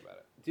I think about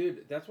it.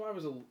 Dude, that's why I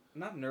was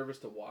not nervous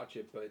to watch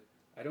it, but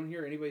I don't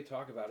hear anybody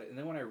talk about it. And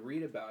then when I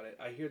read about it,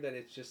 I hear that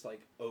it's just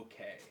like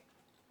okay.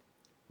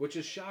 Which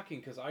is shocking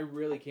because I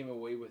really came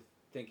away with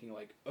thinking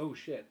like, oh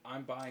shit,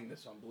 I'm buying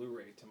this on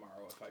Blu-ray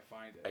tomorrow if I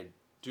find it.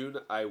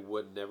 I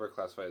would never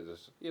classify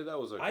this. Yeah, that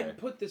was okay. I'd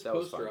put this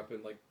poster up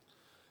in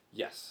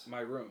yes,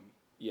 my room.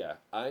 Yeah,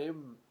 I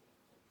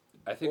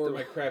think or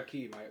my Crab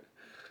Key, my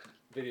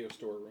video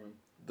store room.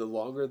 The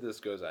longer this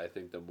goes, I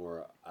think the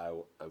more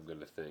I'm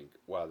gonna think,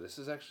 wow, this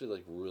is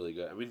actually really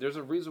good. I mean, there's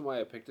a reason why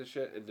I picked this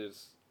shit, and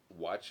just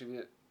watching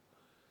it,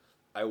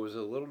 I was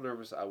a little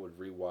nervous. I would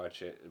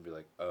rewatch it and be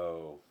like,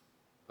 oh,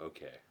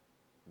 okay,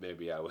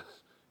 maybe I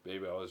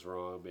was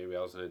wrong. Maybe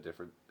I was in a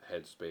different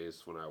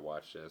headspace when I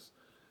watched this.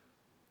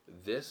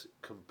 This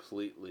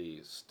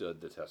completely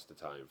stood the test of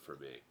time for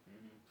me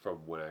from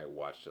when I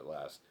watched it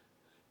last.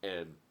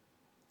 And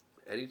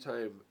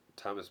anytime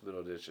Thomas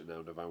Middleditch and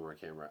now Divine War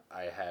Camera,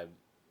 I had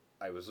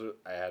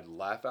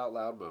laugh out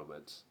loud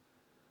moments.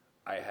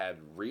 I had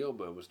real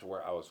moments to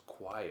where I was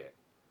quiet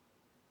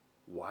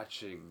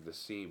watching the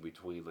scene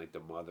between the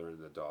mother and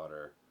the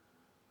daughter.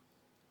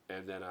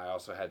 And then I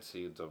also had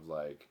scenes of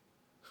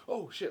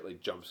oh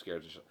shit, jump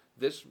scares and shit.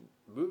 This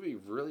movie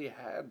really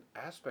had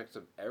aspects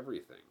of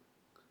everything.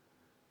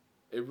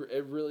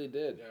 It really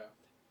did. Yeah.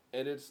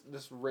 And it's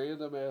this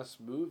random ass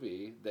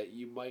movie that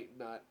you might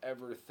not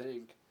ever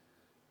think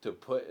to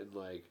put in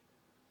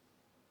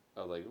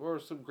or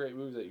some great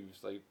movie that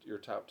you your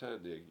top 10.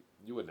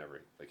 You would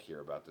never hear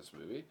about this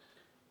movie.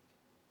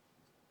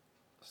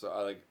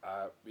 So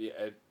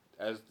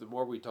as the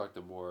more we talk,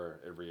 the more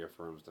it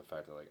reaffirms the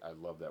fact that I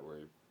love that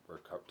we're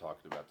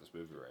talking about this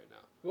movie right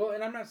now. Well,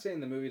 and I'm not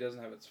saying the movie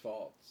doesn't have its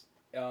faults.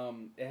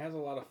 It has a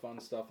lot of fun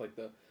stuff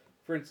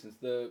for instance,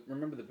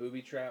 remember the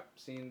booby trap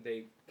scene?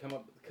 They come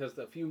up because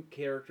a few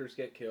characters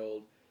get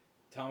killed.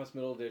 Thomas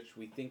Middleditch,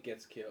 we think,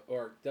 gets killed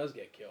or does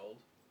get killed.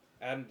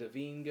 Adam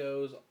Devine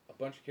goes. A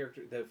bunch of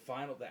characters. The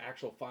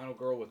actual final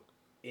girl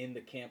in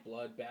the Camp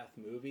Bloodbath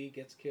movie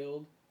gets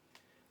killed.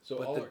 So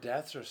but the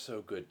deaths are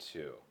so good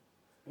too.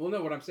 Well,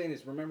 no. What I'm saying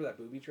is, remember that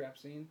booby trap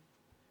scene?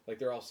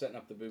 They're all setting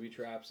up the booby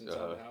traps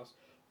inside the house.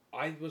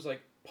 I was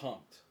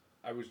pumped.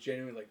 I was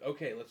genuinely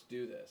okay, let's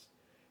do this.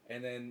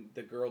 And then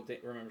the girl,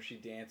 remember, she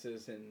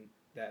dances and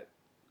that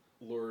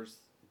lures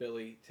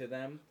Billy to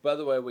them. By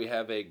the way, we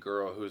have a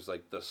girl who's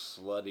the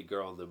slutty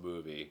girl in the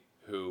movie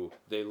who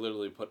they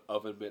literally put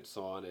oven mitts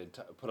on and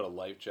put a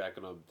life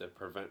jacket on to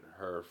prevent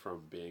her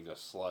from being a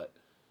slut.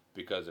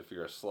 Because if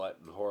you're a slut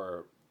in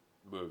horror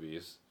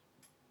movies,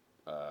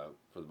 for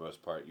the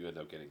most part, you end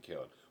up getting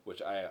killed.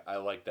 Which I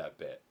like that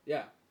bit.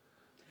 Yeah.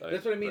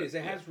 That's what I mean, is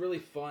it has really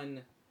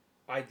fun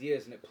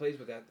ideas and it plays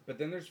with that, but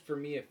then there's for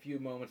me a few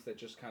moments that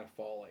just kind of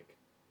fall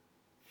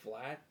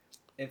flat.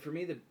 And for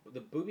me, the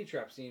booby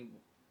trap scene,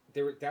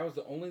 that was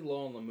the only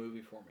lull in the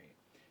movie for me.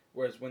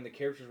 Whereas when the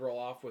characters roll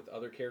off with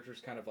other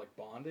characters kind of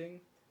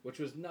bonding, which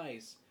was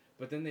nice,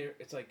 but then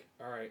it's all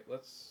right,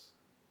 let's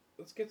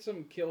get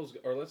some kills,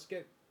 or let's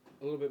get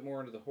a little bit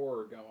more into the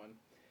horror going,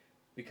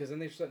 because then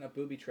they're setting up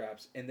booby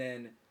traps, and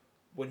then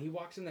when he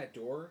walks in that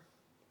door,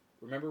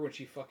 remember when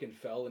she fucking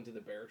fell into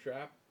the bear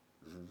trap?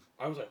 Mm-hmm.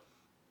 I was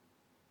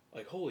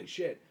like, holy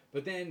shit.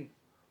 But then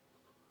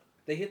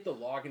they hit the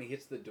log and he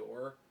hits the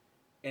door.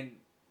 And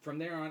from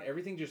there on,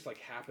 everything just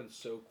happens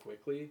so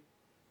quickly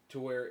to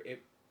where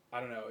I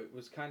don't know, it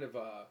was kind of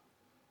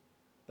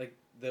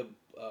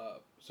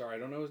sorry, I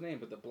don't know his name,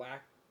 but the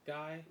black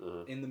guy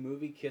in the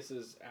movie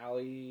kisses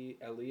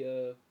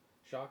Aaliyah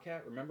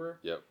Shawkat, remember?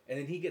 Yep. And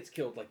then he gets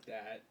killed like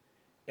that.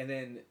 And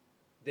then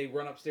they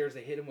run upstairs,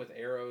 they hit him with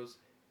arrows.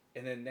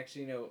 and then next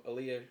thing you know,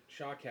 Aaliyah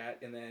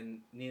Shawkat and then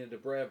Nina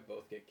Dobrev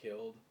both get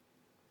killed.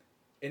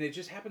 And it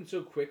just happened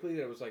so quickly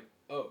that it was like,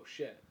 oh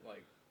shit,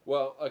 like.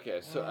 Well,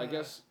 okay, so I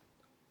guess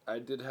I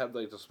did have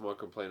like the small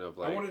complaint of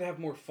like. I wanted to have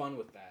more fun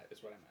with that.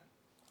 Is what I meant.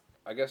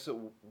 I guess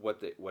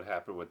what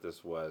happened with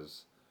this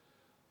was,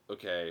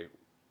 okay,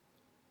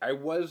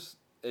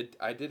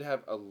 I did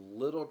have a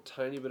little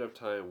tiny bit of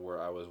time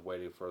where I was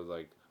waiting for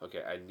like,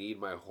 okay, I need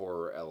my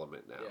horror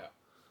element now. Yeah.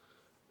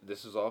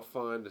 This is all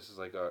fun. This is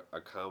like a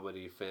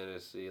comedy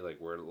fantasy.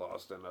 Like we're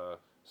lost in a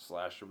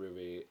slasher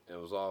movie. And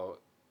it was all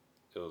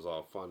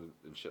fun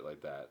and shit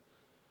like that.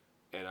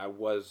 And I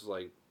was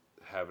like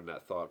having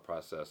that thought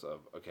process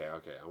of okay,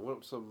 I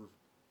want some.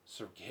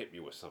 Hit me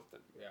with something.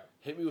 Yeah.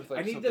 Hit me with like.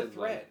 I need something the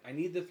threat. Like, I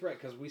need the threat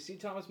because we see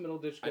Thomas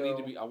Middleditch go.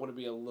 I want to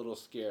be a little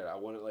scared. I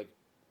want to like,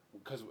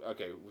 because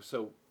okay,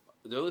 so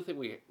the only thing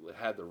we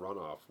had the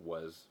runoff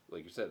was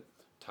like you said,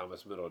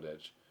 Thomas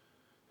Middleditch,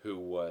 who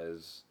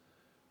was,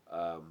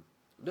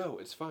 no,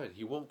 it's fine.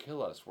 He won't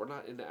kill us. We're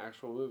not in the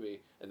actual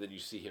movie. And then you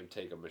see him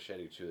take a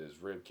machete to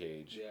his rib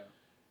cage.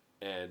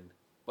 Yeah.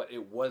 But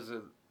it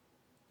wasn't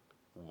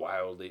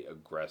wildly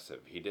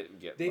aggressive. He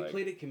didn't get. They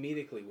played it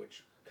comedically,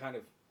 which kind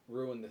of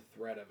ruined the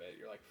threat of it.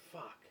 You're like,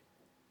 fuck.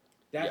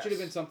 That should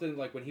have been something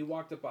like when he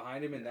walked up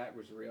behind him and that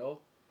was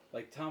real.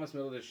 Like Thomas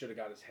Middleditch should have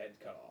got his head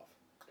cut off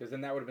because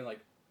then that would have been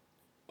like,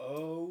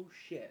 oh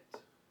shit.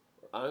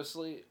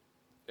 Honestly,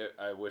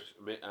 I wish.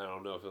 I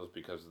don't know if it was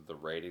because of the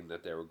rating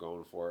that they were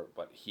going for,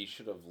 but he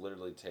should have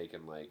literally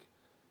taken like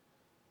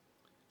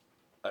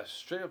a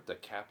straight up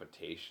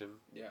decapitation.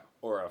 Yeah.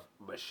 Or a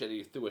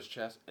machete through his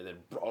chest and then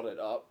brought it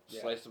up,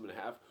 sliced him in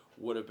half.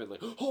 Would have been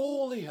like,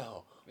 holy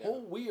hell! Yeah.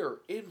 Oh, we are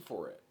in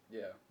for it.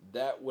 Yeah.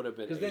 That would have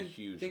been a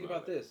huge think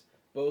moment. about this.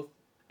 Both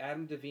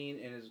Adam Devine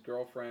and his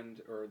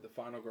girlfriend, or the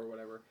final girl,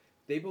 whatever,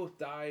 they both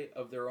die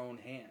of their own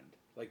hand.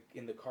 Like,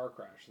 in the car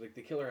crash. Like,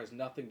 the killer has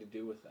nothing to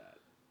do with that.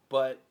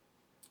 But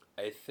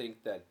I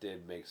think that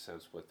did make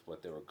sense with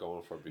what they were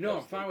going for.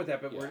 Because I'm fine with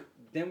that, but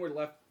we're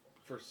left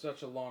for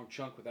such a long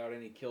chunk without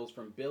any kills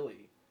from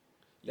Billy.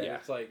 That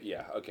it's like...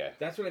 Yeah, okay.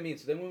 That's what I mean.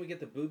 So then when we get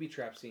the booby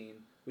trap scene,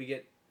 we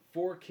get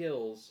 4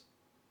 kills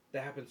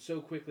that happen so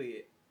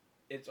quickly,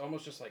 it's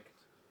almost just like...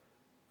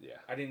 Yeah.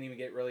 I didn't even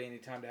get really any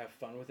time to have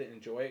fun with it and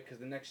enjoy it, because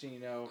the next thing you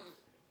know,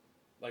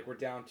 like, we're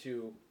down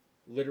to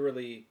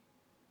literally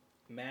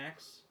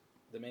Max,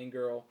 the main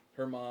girl,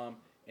 her mom,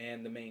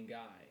 and the main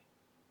guy.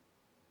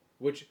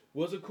 Which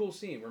was a cool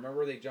scene.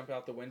 Remember they jump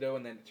out the window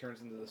and then it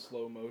turns into the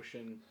slow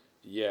motion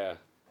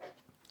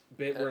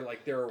bit where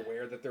like they're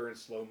aware that they're in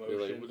slow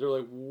motion. They're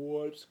like,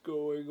 what's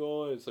going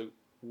on? It's like,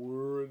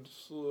 we're in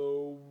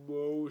slow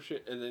motion.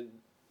 And then,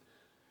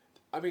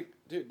 I mean,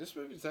 dude, this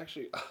movie's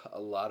actually a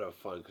lot of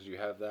fun because you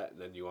have that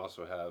and then you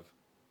also have,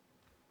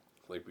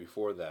 like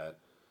before that,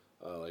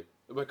 like,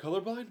 am I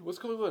colorblind? What's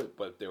going on?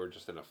 But they were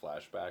just in a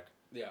flashback.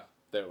 Yeah.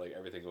 They're like,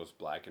 everything was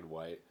black and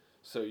white.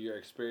 So you're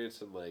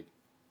experiencing like,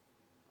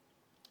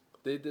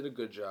 they did a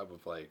good job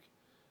of like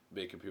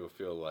making people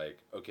feel like,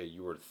 okay,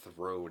 you were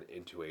thrown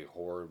into a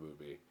horror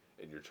movie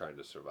and you're trying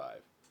to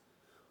survive.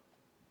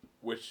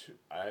 Which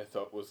I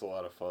thought was a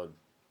lot of fun.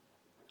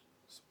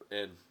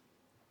 And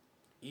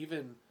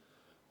even,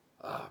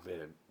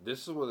 man,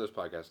 this is one of those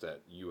podcasts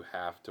that you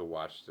have to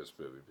watch this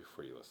movie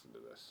before you listen to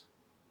this.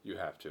 You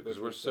have to, because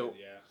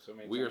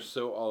we are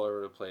so all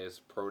over the place.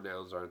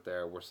 Pronouns aren't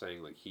there. We're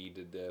saying like he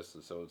did this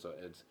and so.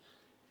 It's,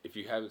 if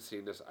you haven't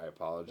seen this, I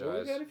apologize.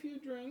 Well, we got a few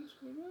drinks.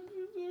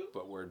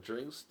 But we're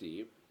drinks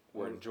deep.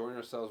 We're enjoying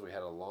ourselves. We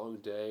had a long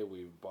day.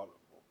 We bought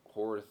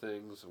horror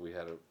things. We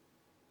had it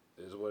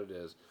is what it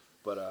is.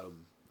 But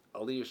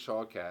Aaliyah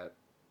Shawkat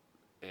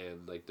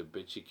and like the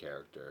bitchy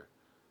character,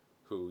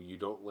 who you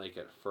don't like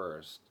at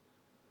first,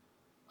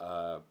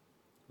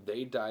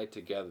 they die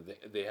together.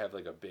 They have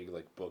like a big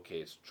like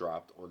bookcase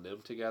dropped on them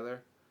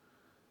together.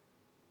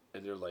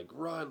 And they're like,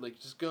 run, like,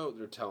 just go.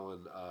 They're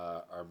telling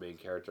our main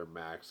character,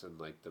 Max, and,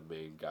 like, the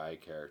main guy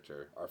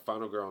character, our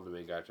final girl and the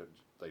main guy,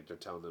 like, they're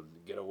telling them,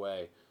 get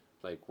away.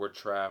 Like, we're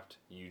trapped,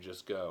 you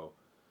just go.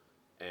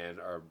 And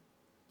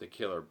the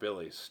killer,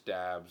 Billy,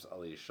 stabs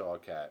Aaliyah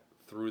Shawkat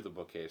through the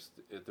bookcase,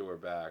 through her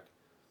back.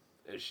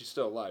 And she's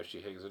still alive.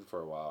 She hangs in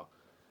for a while.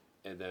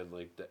 And then,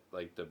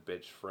 like the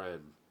bitch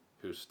friend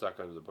who's stuck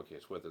under the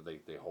bookcase with her, they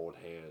hold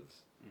hands.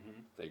 Mm-hmm.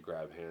 They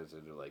grab hands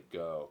and they're like,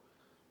 go.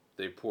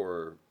 They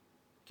pour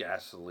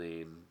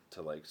gasoline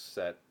to like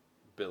set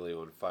Billy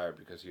on fire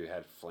because he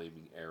had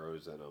flaming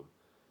arrows in him.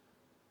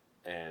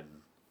 And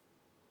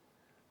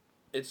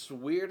it's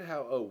weird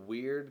how a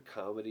weird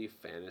comedy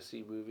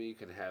fantasy movie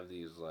can have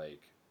these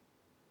like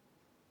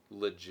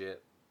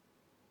legit,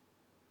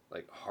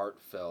 like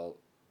heartfelt,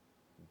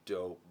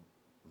 dope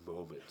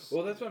moments.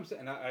 Well, that's what I'm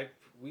saying.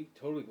 We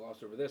totally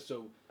glossed over this.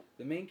 So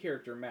the main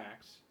character,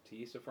 Max,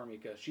 Taissa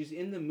Farmiga, she's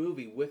in the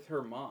movie with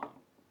her mom.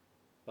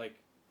 Like,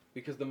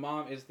 because the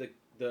mom is the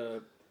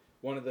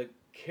one of the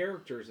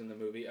characters in the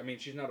movie. I mean,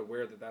 she's not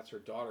aware that that's her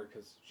daughter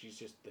because she's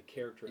just the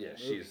character in the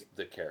movie. Yeah, she's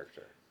the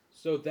character.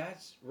 So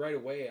that's right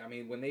away. I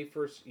mean, when they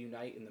first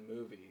unite in the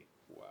movie,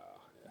 wow,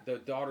 the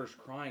daughter's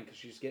crying because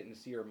she's getting to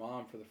see her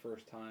mom for the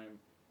first time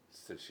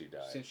since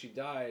she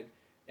died.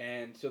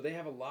 And so they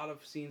have a lot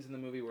of scenes in the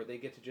movie where they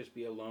get to just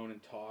be alone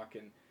and talk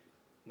and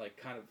like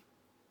kind of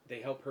they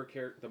help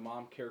the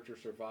mom character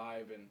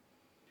survive, and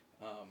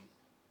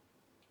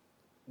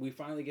we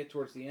finally get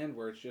towards the end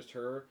where it's just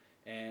her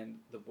and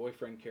the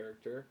boyfriend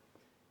character,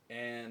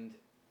 and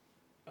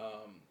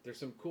there's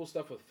some cool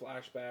stuff with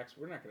flashbacks.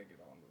 We're not going to get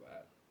on to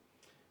that,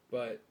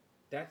 but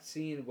that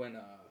scene when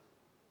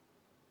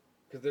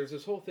because there's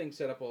this whole thing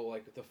set up of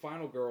like the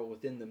final girl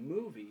within the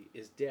movie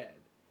is dead.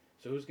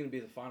 So who's going to be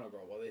the final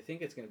girl? Well, they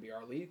think it's going to be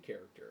our lead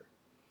character.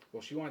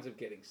 Well, she winds up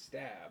getting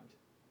stabbed.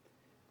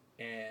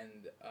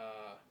 And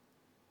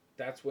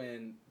that's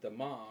when the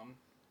mom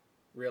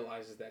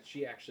realizes that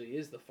she actually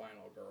is the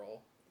final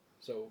girl.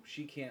 So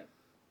she can't...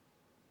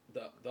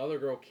 The other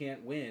girl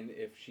can't win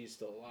if she's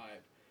still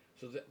alive.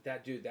 So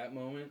that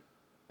moment,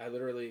 I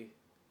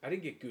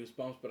didn't get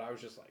goosebumps, but I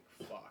was just like,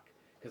 fuck.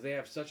 Because they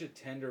have such a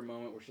tender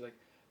moment where she's like,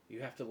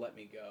 you have to let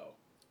me go.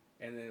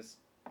 And then it's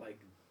like...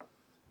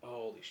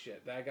 Holy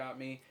shit, that got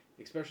me.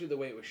 Especially the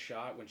way it was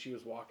shot when she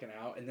was walking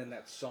out, and then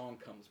that song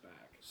comes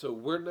back. So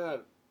we're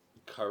not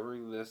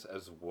covering this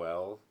as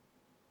well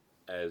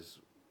as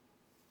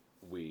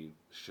we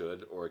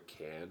should or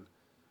can.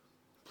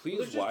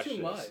 Please watch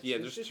this. Yeah,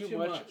 there's too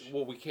much.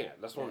 Well, we can't.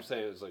 That's what I'm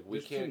saying. Is like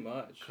we can't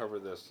cover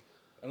this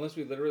unless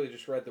we literally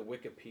just read the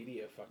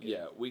Wikipedia fucking.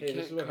 Yeah, we can't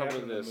this is what cover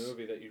happened this in the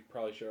movie that you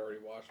probably should have already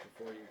watched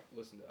before you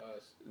listen to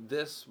us.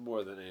 This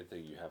more than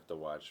anything, you have to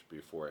watch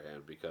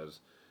beforehand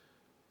because.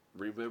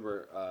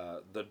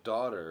 Remember, the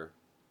daughter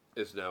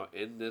is now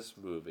in this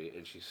movie,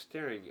 and she's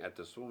staring at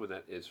this woman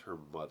that is her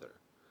mother.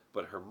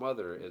 But her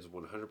mother is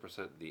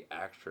 100% the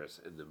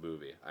actress in the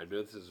movie. I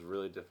know this is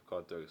really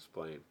difficult to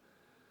explain.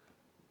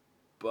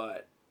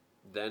 But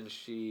then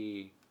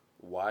she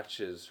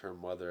watches her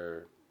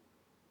mother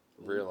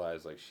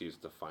realize, like, she's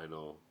the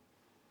final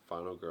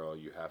girl,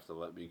 you have to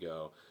let me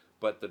go.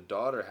 But the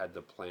daughter had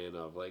the plan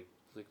of, like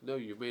no,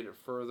 you made it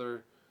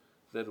further.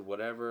 Then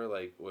whatever,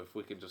 like, if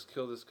we can just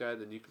kill this guy,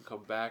 then you can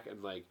come back,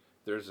 and, like,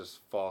 there's this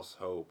false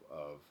hope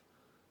of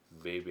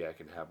maybe I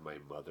can have my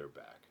mother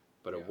back.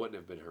 But it wouldn't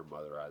have been her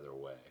mother either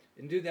way.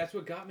 And, dude, that's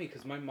what got me,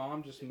 because my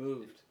mom just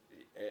moved.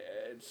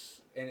 And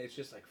it's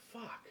just like,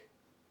 fuck.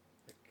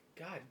 Like,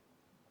 God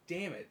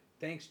damn it.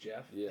 Thanks,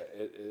 Jeff. Yeah,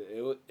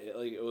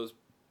 it was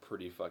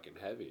pretty fucking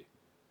heavy.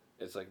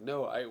 It's like,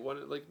 no, I want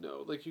it, like,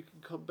 no, like, you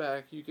can come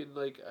back, you can,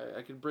 like,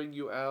 I can bring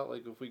you out,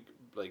 like, if we,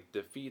 like,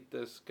 defeat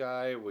this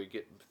guy, we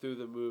get through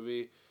the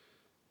movie,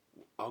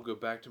 I'll go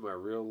back to my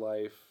real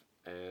life,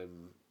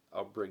 and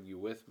I'll bring you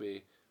with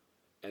me,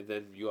 and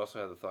then you also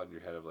have the thought in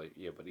your head of, like,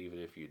 yeah, but even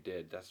if you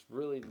did, that's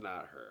really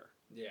not her.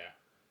 Yeah.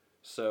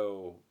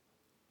 So,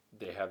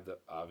 they have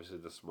obviously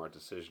the smart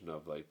decision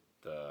of, like,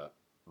 the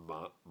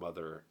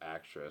mother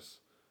actress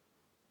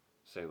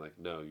saying, like,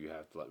 no, you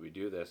have to let me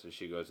do this. And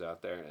she goes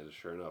out there, and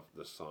sure enough,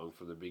 the song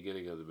from the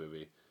beginning of the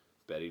movie,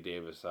 Betty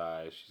Davis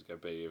eyes, she's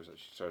got Betty Davis eyes.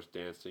 She starts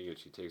dancing, and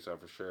she takes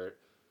off her shirt,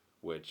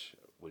 which,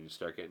 when you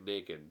start getting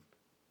naked,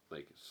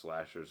 like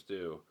slashers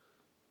do,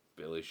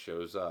 Billy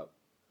shows up.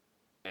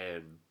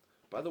 And,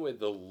 by the way,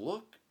 the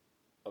look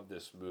of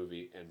this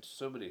movie and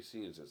so many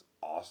scenes is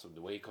awesome.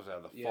 The way he comes out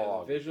of the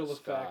fog, the visual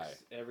effects, sky.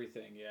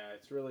 Everything. Yeah,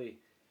 it's really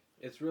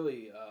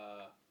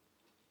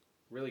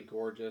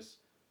gorgeous.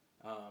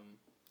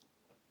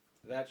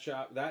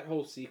 That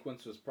whole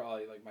sequence was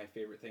probably like my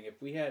favorite thing. If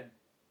we had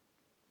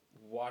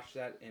watched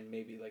that in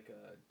maybe like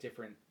a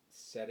different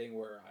setting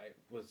where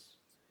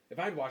if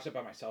I had watched it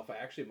by myself, I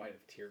actually might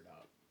have teared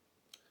up.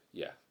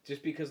 Yeah.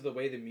 Just because of the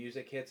way the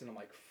music hits, and I'm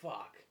like,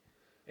 fuck.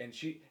 And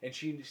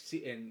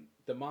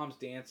the mom's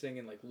dancing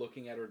and like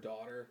looking at her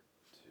daughter,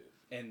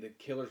 dude. And the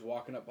killer's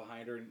walking up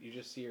behind her, and you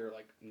just see her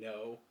like,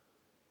 no.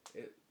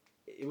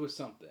 It was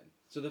something.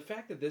 So the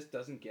fact that this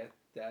doesn't get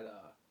that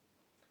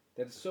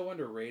it's so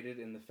underrated,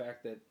 and the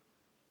fact that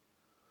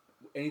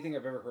anything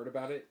I've ever heard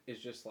about it is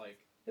just like,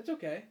 it's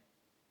okay.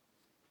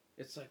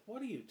 It's like,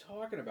 what are you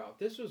talking about?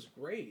 This was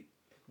great.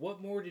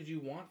 What more did you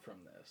want from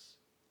this?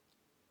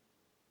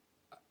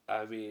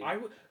 I mean... I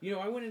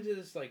went into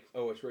this like,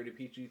 oh, it's rated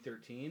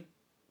PG-13.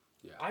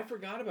 Yeah. I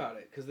forgot about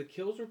it, because the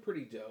kills were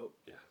pretty dope.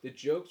 Yeah. The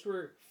jokes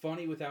were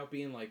funny without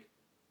being like,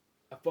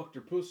 I fucked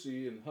her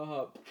pussy, and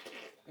haha.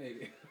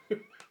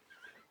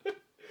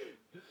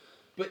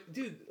 But,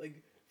 dude, like...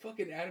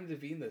 Fucking Adam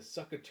Devine, the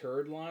suck a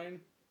turd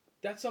line,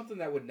 that's something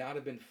that would not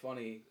have been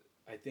funny,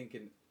 I think,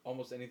 in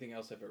almost anything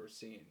else I've ever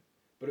seen.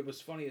 But it was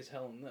funny as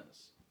hell in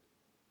this.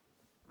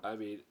 I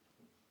mean,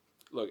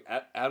 look,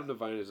 Adam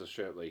Devine is a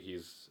straight, like,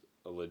 he's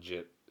a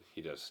legit,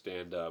 he does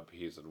stand-up,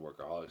 he's in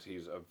Workaholics,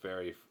 he's a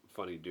very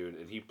funny dude,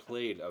 and he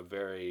played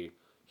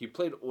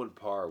on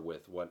par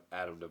with what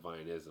Adam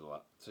Devine is in a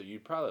lot, so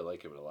you'd probably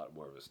like him in a lot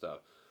more of his stuff.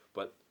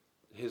 But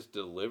his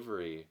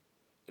delivery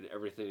and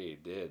everything he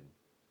did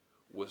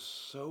was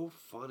so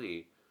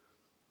funny.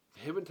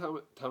 Him and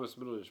Thomas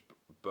Middleditch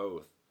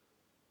both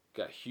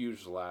got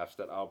huge laughs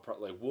that I'll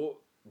probably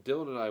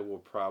Dylan and I will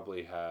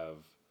probably have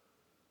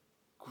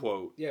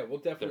quote. Yeah, we'll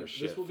definitely.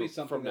 This will be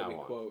something that we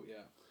quote.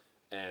 Yeah.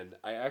 And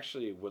I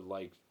actually would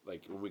like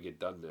when we get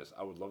done this,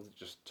 I would love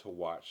just to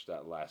watch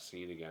that last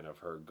scene again of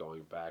her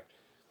going back,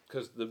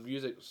 because the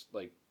music's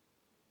like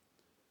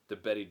the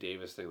Betty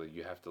Davis thing, like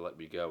you have to let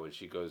me go, and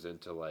she goes in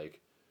to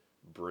like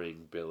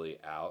bring Billy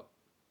out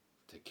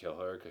to kill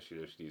her because she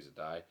knows she needs to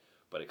die,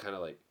 but it kind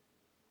of like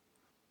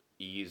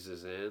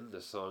eases in.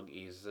 The song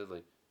eases in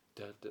like,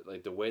 dun, dun,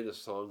 like the way the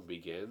song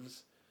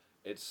begins,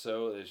 it's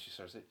so. And she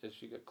starts saying, and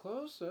she got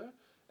closer,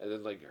 and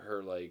then like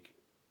her like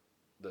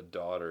the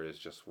daughter is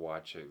just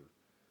watching,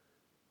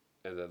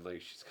 and then like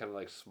she's kind of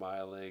like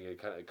smiling and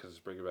kind of because it's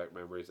bringing back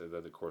memories, and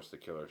then of course the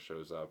killer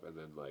shows up, and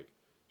then like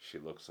she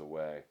looks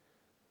away,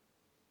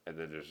 and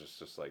then there's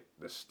just like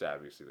this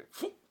stabbing scene,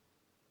 like,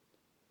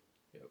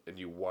 yep. And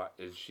you watch,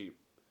 and she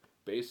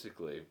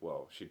basically,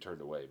 well, she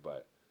turned away,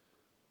 but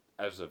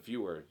as a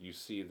viewer, you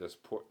see this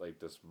poor like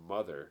this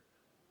mother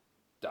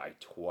die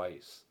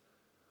twice,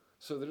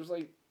 so there's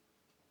like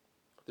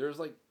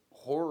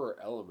horror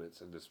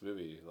elements in this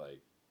movie, like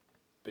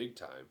big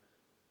time.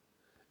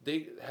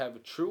 They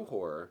have true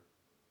horror,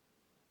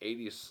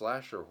 80s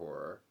slasher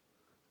horror,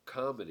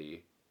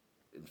 comedy,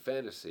 and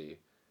fantasy.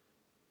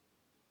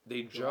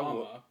 They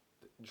juggle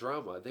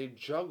drama. They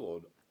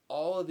juggled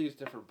all of these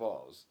different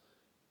balls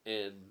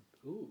in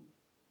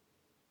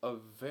a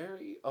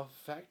very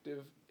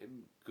effective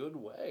and good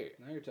way.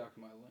 Now you're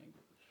talking my language.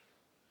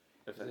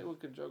 If anyone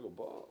can juggle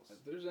balls.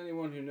 If there's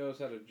anyone who knows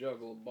how to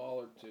juggle a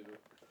ball or two,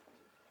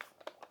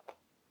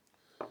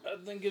 I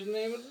think his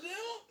name is Nick.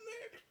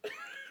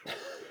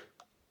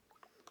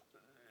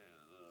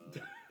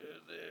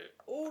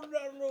 Oh,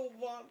 that little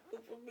vodka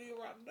for me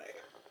right there.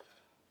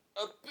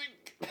 I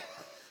think.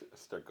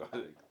 Start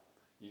going.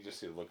 You just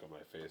see the look on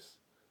my face.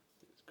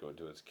 It's going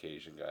to its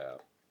Cajun guy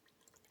out.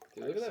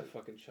 Dude, look at that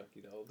fucking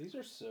Chucky doll. These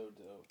are so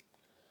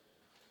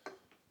dope.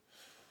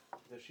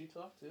 Does she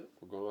talk too?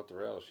 We're going off the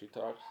rails. She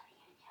talks.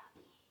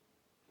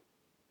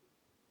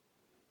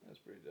 That's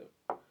pretty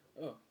dope.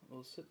 Oh, a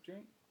little sip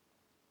drink?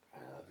 I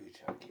love you,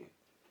 Chucky.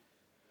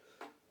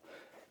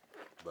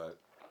 But.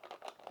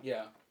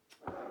 Yeah.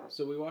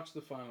 So we watched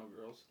The Final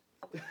Girls.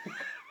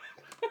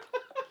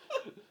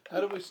 How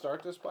did we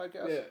start this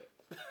podcast? Yeah.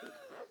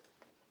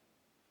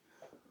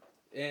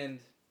 And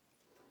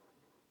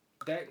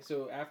that,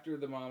 so after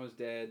the mom is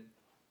dead,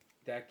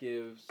 that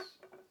gives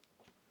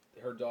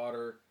her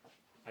daughter,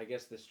 I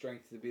guess, the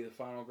strength to be the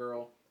final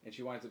girl, and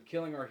she winds up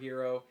killing our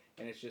hero,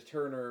 and it's just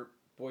her and her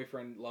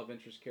boyfriend, love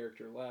interest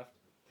character left.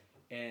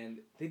 And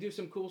they do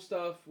some cool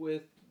stuff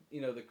with,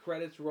 you know, the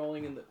credits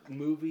rolling in the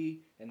movie,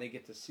 and they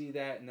get to see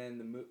that, and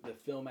then the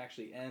film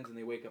actually ends, and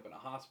they wake up in a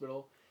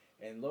hospital,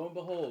 and lo and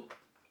behold,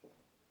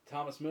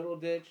 Thomas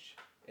Middleditch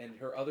and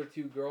her other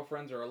two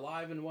girlfriends are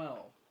alive and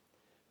well.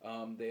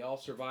 They all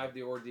survived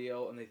the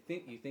ordeal, and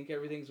you think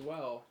everything's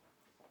well,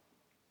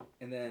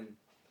 and then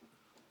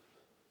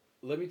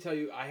let me tell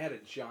you, I had a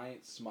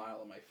giant smile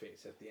on my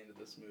face at the end of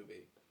this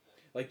movie,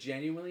 like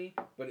genuinely.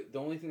 But the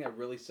only thing that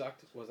really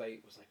sucked was I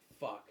was like,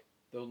 "Fuck,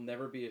 there'll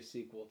never be a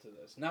sequel to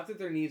this." Not that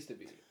there needs to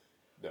be,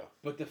 no,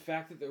 but the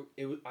fact that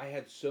I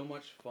had so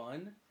much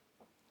fun.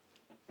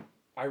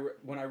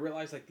 When I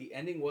realized like the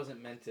ending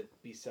wasn't meant to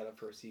be set up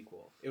for a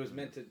sequel, it was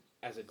meant to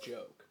as a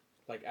joke,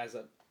 like as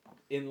a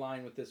in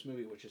line with this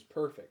movie, which is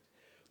perfect.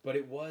 But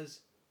it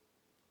was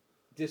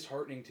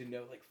disheartening to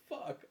know, like,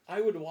 fuck,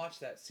 I would watch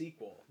that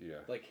sequel,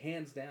 like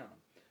hands down,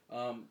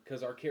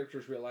 because our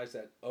characters realize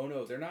that, oh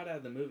no, they're not out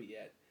of the movie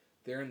yet,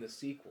 they're in the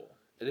sequel.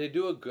 And they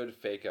do a good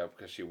fake up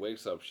because she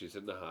wakes up, she's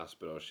in the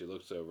hospital, she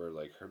looks over,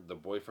 like the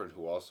boyfriend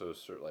who also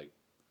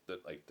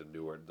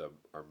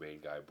our main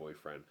guy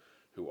boyfriend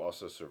who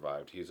also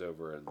survived, he's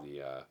over in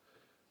the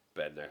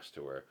bed next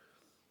to her,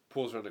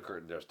 pulls around the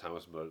curtain, there's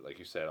Thomas Middleditch, like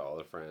you said, all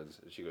the friends,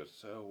 and she goes,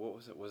 "So what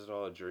was it? Was it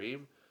all a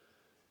dream?"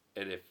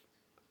 And if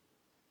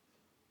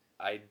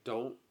I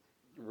don't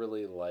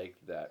really like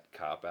that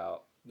cop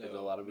out in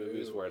a lot of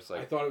movies where it's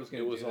like, I thought it was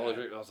going to do all a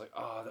dream. I was like,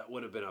 oh, that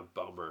would have been a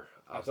bummer.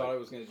 I thought it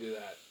was going to do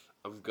that.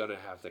 I'm gonna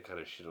have to kind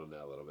of shit on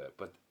that a little bit,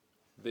 but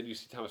then you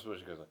see Thomas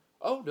Middleditch goes like,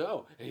 "Oh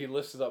no!" and he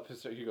lifts up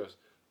his, he goes,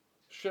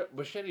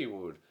 "Machete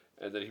wound,"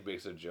 and then he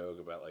makes a joke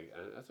about like,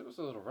 "I think it was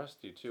a little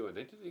rusty too," and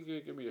they didn't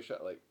even give me a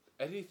shot. Like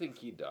anything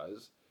he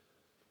does,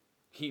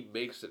 he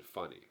makes it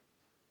funny,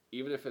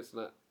 even if it's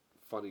not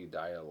funny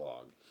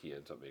dialogue. He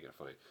ends up making it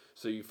funny.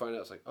 So you find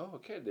out it's like, oh,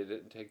 okay, they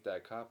didn't take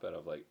that cop out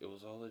of like it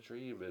was all a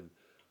dream and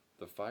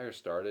the fire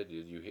started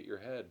and you hit your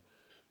head.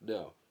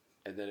 No,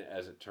 and then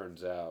as it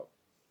turns out.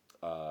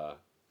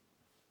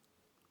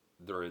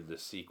 They're in the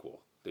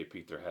sequel. They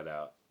peek their head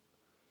out,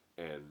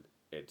 and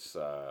it's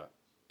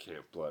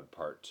Camp Blood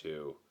Part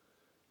 2.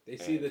 They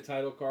see the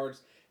title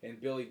cards, and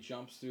Billy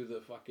jumps through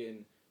the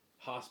fucking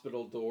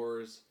hospital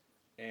doors,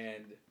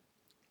 and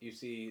you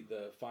see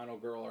the final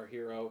girl, our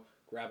hero,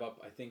 grab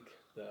up, I think,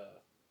 the...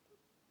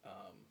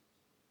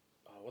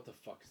 what the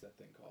fuck is that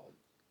thing called?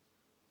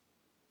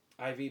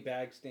 IV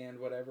bag stand,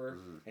 whatever,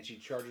 and she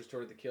charges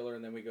toward the killer,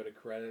 and then we go to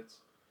credits.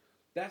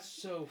 That's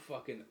so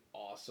fucking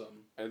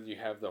awesome. And you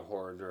have the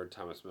horror nerd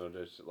Thomas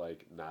Middleditch,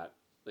 like, not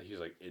Like he's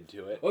like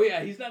into it. Oh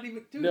yeah, he's not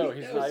even. Dude, No,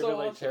 he's not even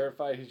like awesome.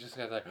 terrified. He's just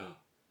kind of like, oh,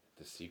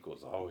 the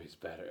sequel's always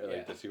better. Yeah.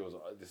 Like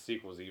the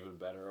sequel's even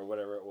better, or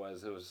whatever it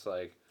was. It was just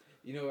like,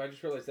 You know, I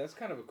just realized that's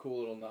kind of a cool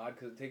little nod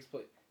because it takes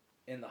place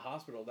in the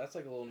hospital. That's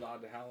like a little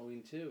nod to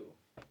Halloween too,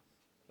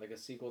 like a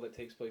sequel that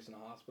takes place in a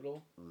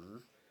hospital. mm-hmm.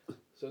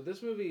 So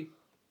this movie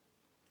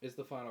is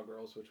The Final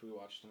Girls, which we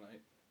watched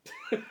tonight.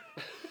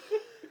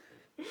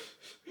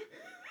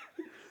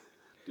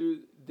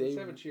 Dude, Let's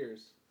have a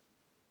cheers.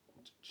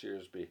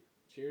 Cheers, B.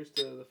 Cheers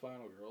to The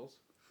Final Girls.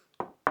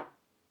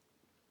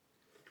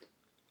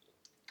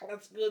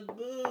 That's good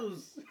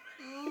booze.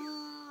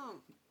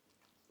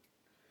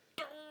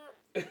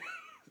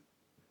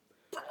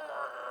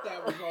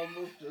 That was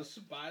almost as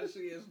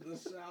spicy as the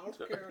South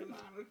Carolina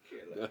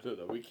chili.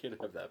 No, we can't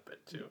have that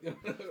bit too.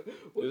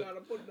 We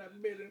gotta put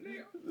that bit in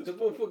there. Because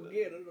we'll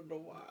forget it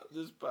otherwise.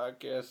 This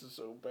podcast is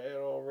so bad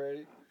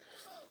already.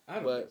 I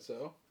don't think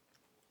so.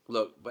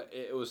 Look, but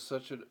it was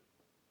such an...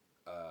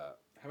 How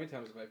many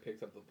times have I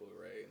picked up the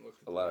Blu-ray and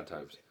looked at a lot of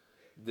times.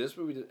 This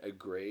movie did a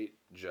great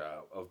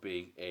job of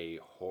being a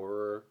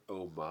horror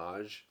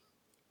homage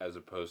as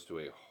opposed to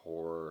a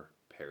horror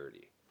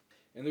parody.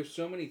 And there's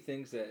so many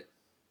things that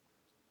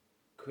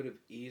could have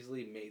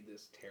easily made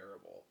this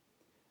terrible.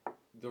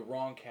 The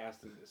wrong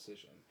casting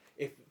decision.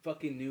 If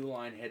fucking New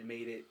Line had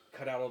made it,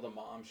 cut out all the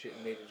mom shit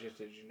and made it just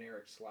a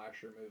generic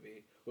slasher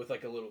movie with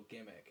like a little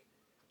gimmick,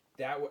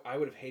 I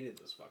would have hated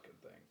this fucking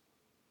thing.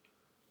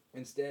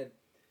 Instead,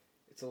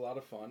 it's a lot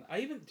of fun.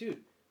 Dude,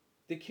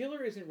 the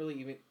killer isn't really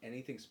even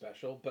anything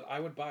special, but I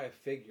would buy a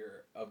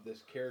figure of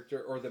this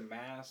character or the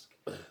mask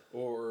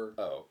or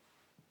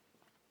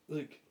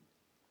like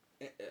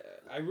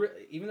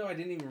even though I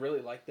didn't even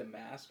really like the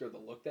mask or the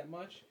look that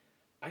much,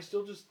 I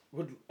still just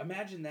would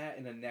imagine that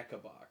in a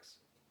NECA box.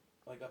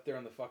 Like up there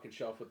on the fucking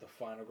shelf with the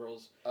Final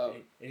Girls.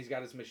 And he's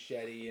got his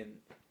machete and...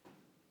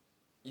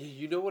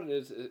 You know what it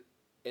is?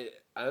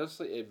 It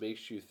honestly, it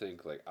makes you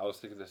think, like, I was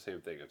thinking the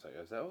same thing. It's like,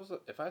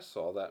 if I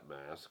saw that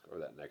mask or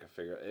that NECA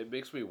figure, it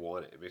makes me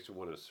want it. It makes me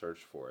want to search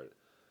for it.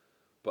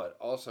 But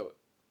also,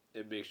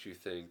 it makes you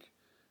think,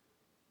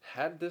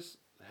 had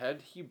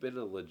he been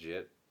a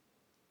legit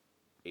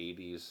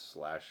 80s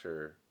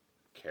slasher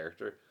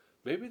character,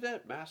 maybe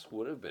that mask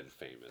would have been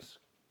famous.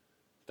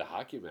 The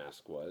hockey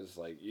mask was.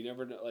 Like, you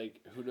never know, like,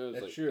 who knows?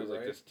 That's like, true, it was like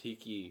right? this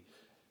tiki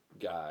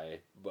guy,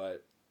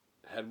 but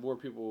had more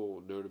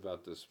people known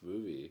about this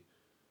movie,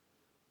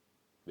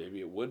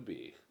 maybe it would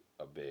be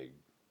a big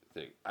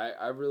thing.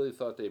 I really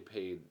thought they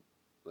paid,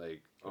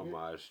 like,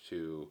 homage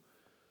to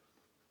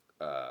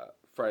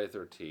Friday the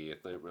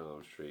 13th, Nightmare on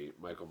Elm Street,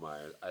 Michael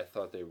Myers. I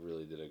thought they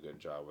really did a good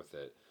job with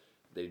it.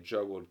 They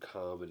juggled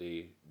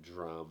comedy,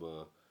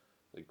 drama,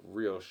 like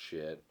real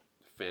shit,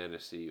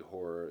 fantasy,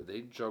 horror.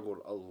 They juggled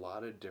a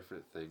lot of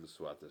different things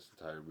throughout this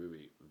entire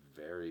movie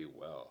very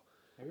well.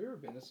 Have you ever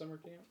been to summer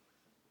camp?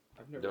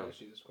 I've never asked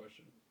you this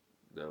question.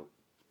 No.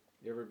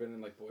 You ever been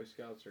in like Boy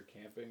Scouts or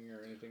camping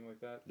or anything like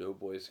that? No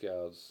Boy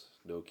Scouts,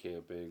 no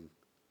camping.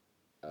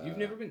 You've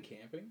never been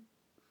camping?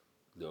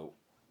 No.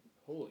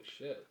 Holy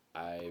shit.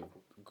 I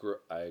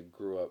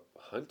grew up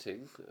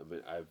hunting. I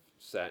mean, I've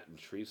sat in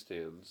tree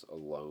stands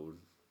alone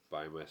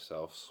by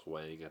myself,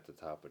 swaying at the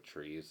top of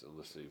trees and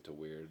listening to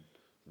weird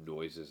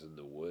noises in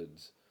the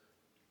woods,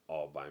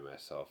 all by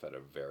myself at a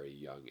very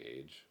young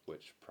age,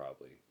 which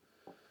probably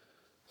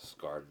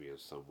scarred me in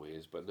some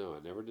ways. But no, I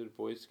never did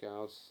Boy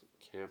Scouts,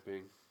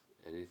 camping,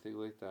 anything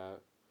like that.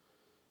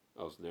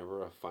 I was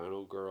never a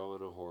final girl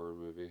in a horror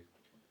movie.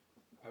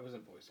 I was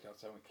in Boy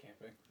Scouts. I went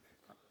camping.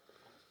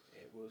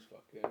 It was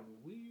fucking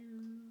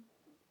weird.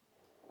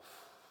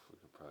 We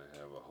could probably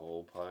have a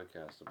whole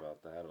podcast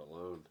about that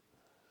alone.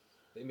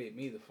 They made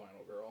me the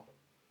final girl.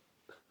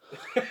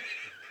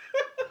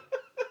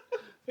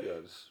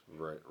 Yeah, just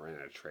ran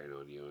a train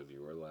on you and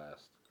you were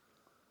last.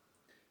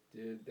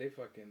 Dude, they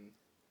fucking...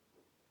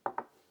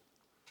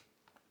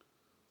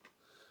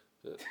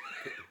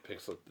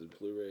 Picks up the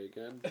Blu-ray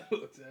again.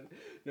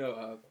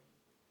 No,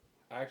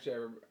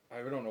 actually,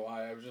 I don't know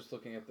why. I was just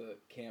looking at the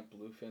Camp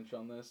Bluefinch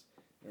on this.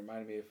 It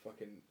reminded me of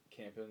fucking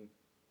camping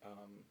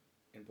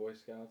in Boy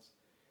Scouts.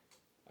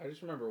 I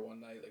just remember one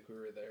night, like, we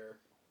were there.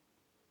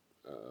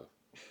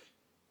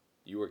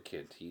 You were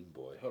canteen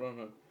boy. Hold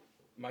on.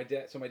 My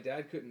dad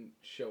couldn't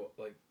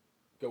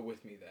go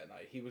with me that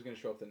night. He was going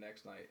to show up the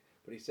next night.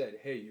 But he said,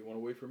 hey, you want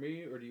to wait for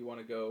me? Or do you want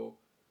to go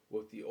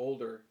with the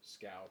older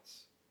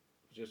scouts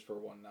just for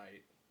one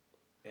night?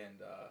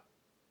 And,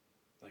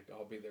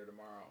 I'll be there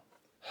tomorrow.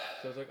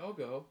 So I was like, I'll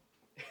go.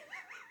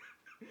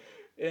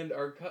 And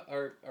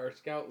our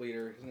scout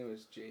leader, his name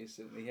was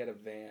Jason, and he had a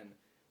van.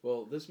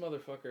 Well, this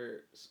motherfucker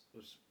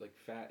was, like,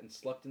 fat and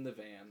slept in the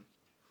van.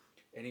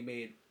 And he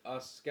made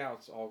us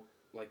scouts all,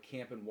 like,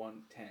 camp in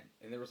one tent.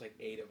 And there was, like,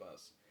 8 of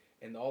us.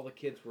 And all the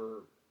kids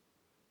were,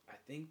 I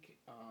think,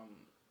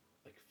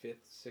 like,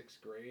 5th,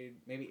 6th grade,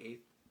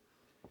 maybe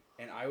 8th.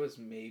 And I was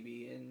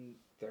maybe in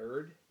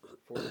 3rd,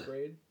 4th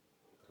grade.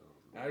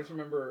 And I just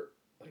remember,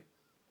 like,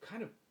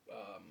 kind of,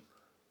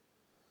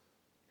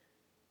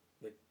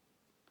 like,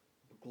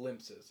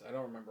 glimpses. I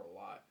don't remember a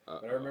lot,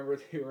 but I Uh-oh. remember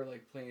they were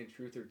like playing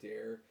Truth or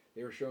Dare.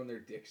 They were showing their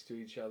dicks to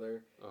each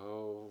other,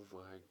 Oh my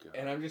god.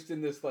 and I'm just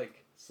in this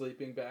like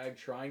sleeping bag,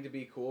 trying to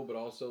be cool, but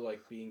also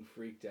like being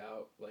freaked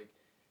out. Like,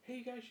 hey,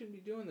 you guys shouldn't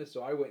be doing this.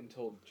 So I went and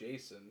told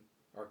Jason,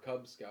 our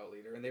Cub Scout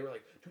leader, and they were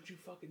like, "Don't you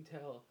fucking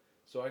tell."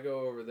 So I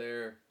go over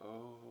there,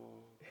 Oh.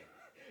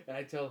 and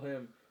I tell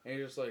him, and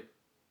he's just like,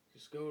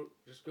 just go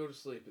to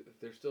sleep. If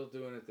they're still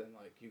doing it, then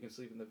like you can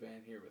sleep in the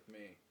van here with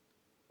me.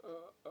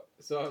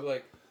 So I'm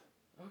like,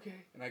 okay,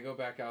 and I go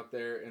back out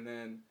there, and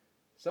then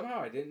somehow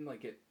I didn't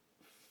like get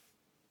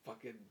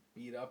fucking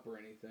beat up or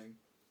anything.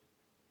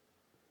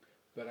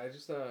 But I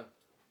just I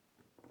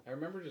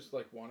remember just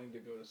like wanting to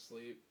go to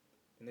sleep,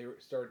 and they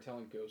started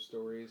telling ghost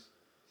stories.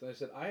 So I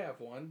said, I have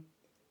one.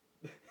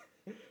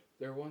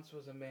 There once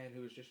was a man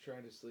who was just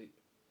trying to sleep,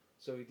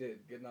 so he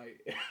did. Good night.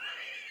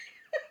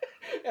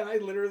 And I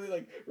literally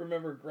like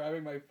remember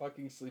grabbing my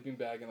fucking sleeping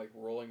bag and like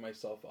rolling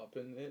myself up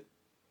in it.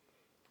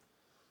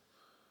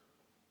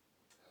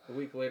 A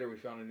week later, we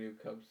found a new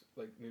Cubs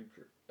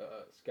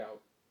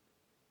scout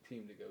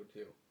team to go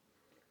to.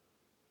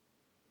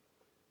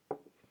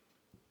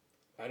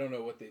 I don't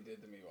know what they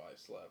did to me while I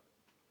slept,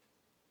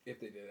 if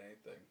they did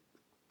anything.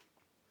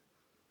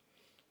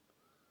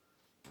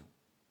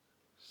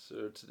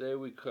 So today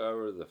we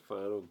cover the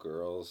final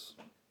girls,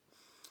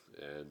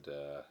 and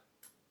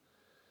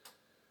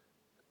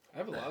I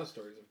have a lot of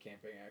stories of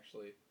camping,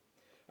 actually.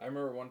 I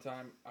remember one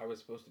time I was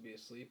supposed to be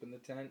asleep in the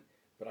tent,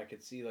 but I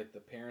could see like the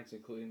parents,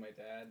 including my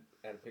dad,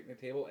 at a picnic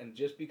table, and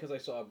just because I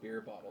saw a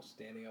beer bottle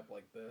standing up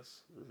like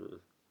this, mhm.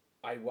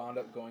 I wound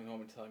up going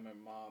home and telling my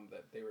mom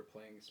that they were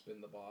playing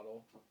Spin the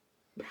Bottle.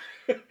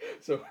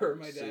 So her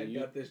and my So dad you-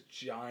 got this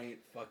giant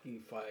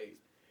fucking fight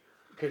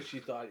because she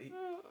thought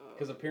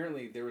because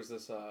apparently there was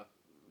this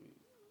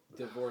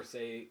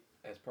divorcee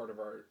as part of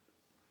our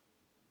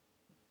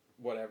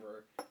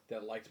whatever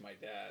that liked my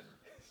dad.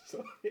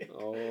 So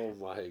Oh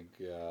my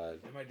god.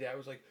 and my dad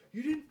was like,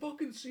 "You didn't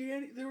fucking see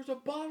any. There was a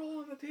bottle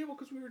on the table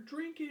because we were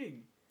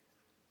drinking."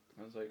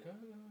 I was like,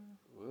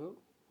 Well,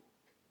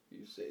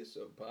 "You say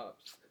so,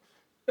 pops."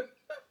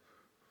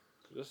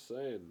 just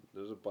saying,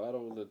 there's a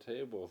bottle on the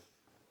table.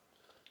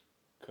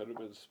 Could have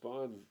been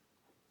Spawn.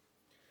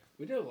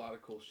 We did a lot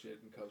of cool shit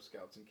in Cub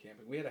Scouts and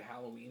camping. We had a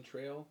Halloween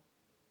trail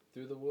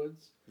through the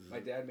woods. My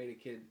dad made a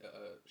kid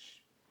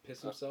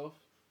piss himself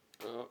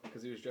Oh,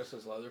 because he was dressed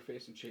as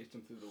Leatherface and chased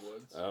him through the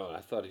woods. I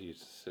thought he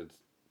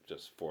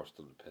just forced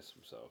him to piss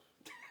himself.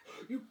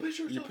 You piss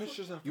yourself. You piss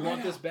yourself. You right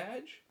want this now.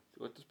 badge?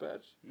 You want this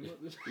badge? You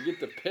want this? You get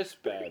the piss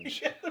badge.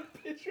 You get the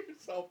piss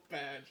yourself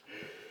badge.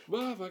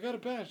 Mom, I got a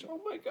badge. Oh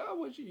my god,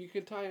 you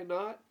can tie a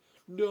knot?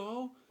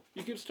 No.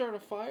 You can start a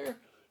fire?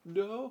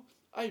 No.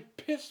 I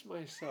pissed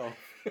myself.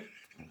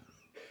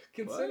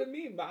 Consider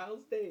me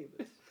Miles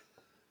Davis.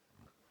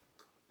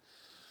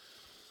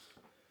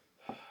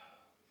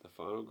 The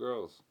Final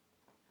Girls.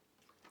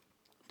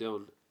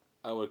 Dylan,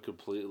 I would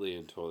completely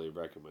and totally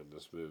recommend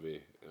this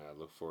movie, and I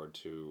look forward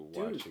to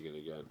watching it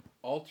again.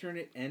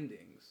 Alternate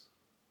endings.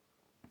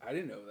 I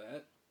didn't know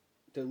that.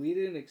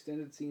 Deleted and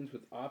extended scenes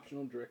with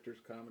optional director's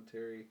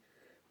commentary,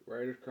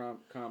 writer's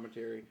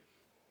commentary.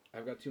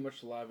 I've got too much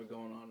saliva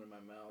going on in my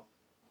mouth.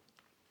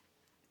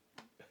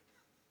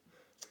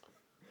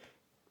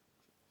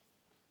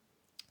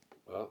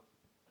 Well,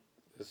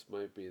 this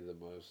might be the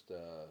most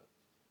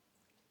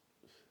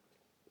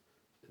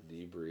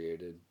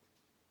inebriated.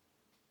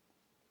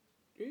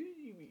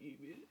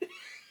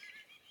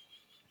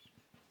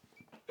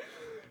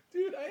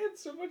 Dude, I had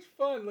so much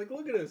fun. Like,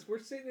 look at us. We're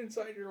sitting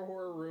inside your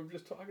horror room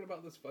just talking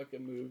about this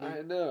fucking movie.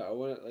 I know. I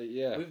want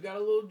yeah. We've got a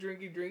little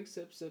drinky drink,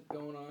 sip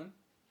going on.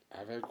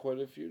 I've had quite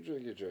a few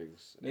drinking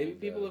drinks. Maybe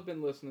and, people have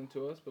been listening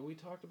to us, but we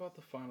talked about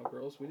the Final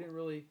Girls. We didn't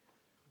really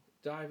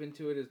dive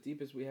into it as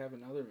deep as we have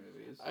in other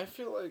movies. I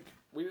feel like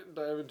we didn't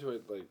dive into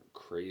it like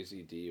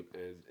crazy deep,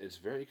 and it's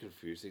very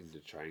confusing to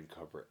try and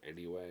cover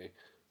anyway.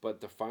 But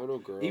the Final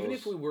Girls, Even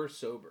if we were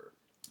sober,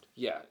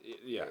 yeah,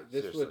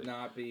 this seriously. would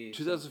not be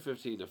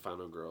 2015, The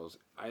Final Girls.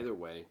 Either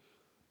way,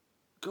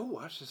 go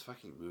watch this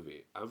fucking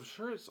movie. I'm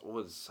sure it's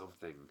on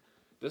something.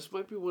 This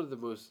might be one of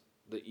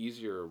the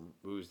easier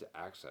movies to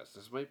access.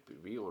 This might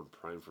be on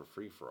Prime for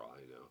free for all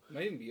I know. It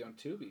might even be on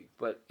Tubi.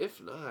 But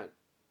if not,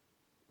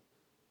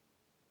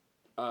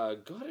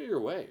 go out of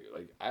your way.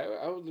 Like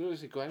I would literally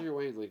say, go out of your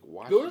way and like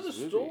watch. Go to this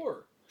the movie.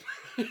 store.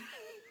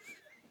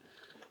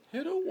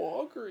 Hit a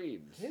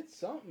Walgreens. Hit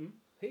something.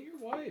 Hit your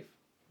wife.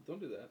 Don't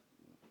do that.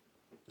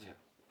 Yeah.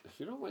 If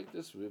you don't like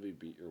this movie,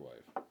 beat your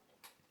wife.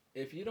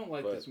 If you don't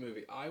like this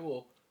movie, I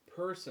will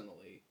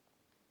personally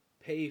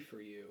pay for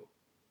you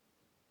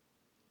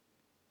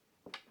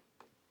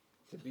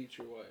to beat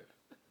your wife.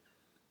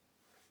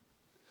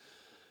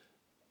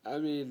 I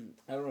mean,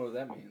 I don't know what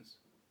that means.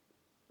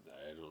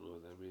 I don't know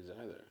what that means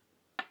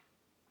either.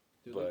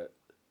 Do But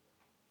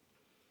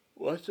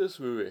watch this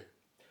movie.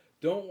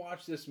 don't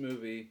watch this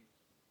movie.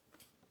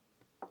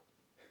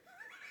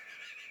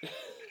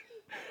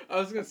 I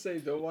was going to say,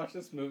 don't watch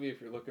this movie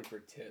if you're looking for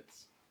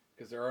tits.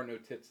 Because there are no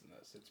tits in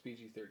this. It's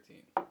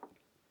PG-13.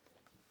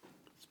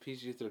 It's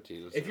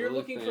PG-13. If you're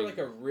looking for like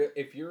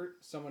if you're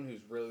someone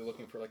who's really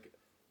looking for like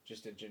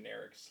just a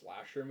generic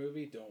slasher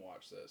movie, don't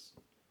watch this.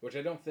 Which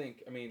I don't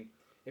think. I mean,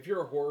 if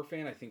you're a horror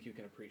fan, I think you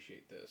can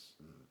appreciate this.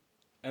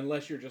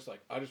 Unless you're just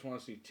like, I just want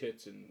to see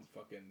tits and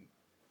fucking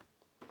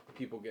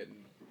people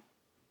getting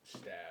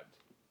stabbed,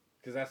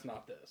 because that's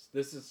not this.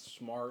 This is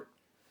smart.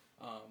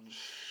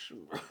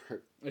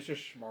 Smart. It's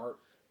just smart.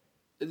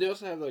 And they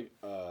also have like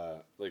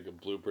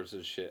bloopers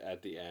and shit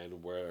at the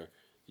end where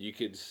you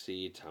can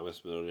see Thomas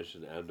Middleditch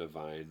and Adam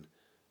Devine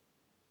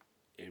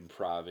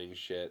improving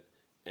shit,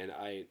 and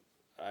I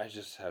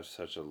just have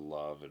such a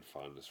love and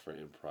fondness for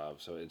improv.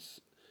 So it's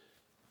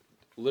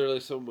literally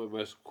some of my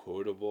most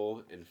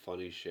quotable and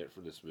funny shit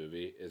from this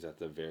movie is at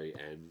the very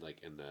end, like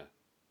in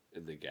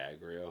the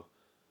gag reel.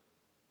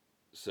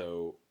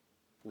 So,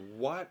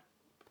 what?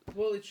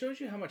 Well, it shows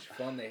you how much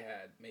fun they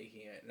had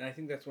making it, and I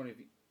think that's one of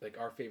like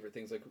our favorite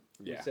things. Like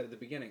we said at the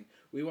beginning,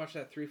 we watched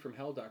that 3 from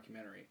Hell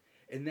documentary,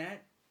 and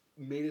that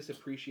made us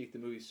appreciate the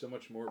movie so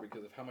much more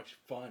because of how much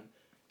fun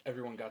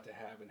everyone got to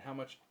have and how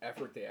much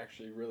effort they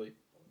actually really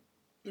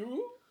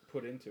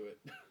put into it.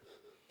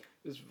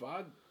 This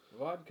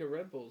vodka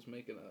Red Bull's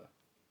making a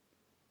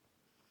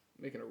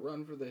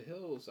run for the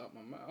hills out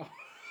my mouth.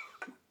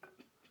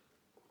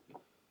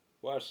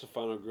 Watch The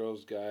Final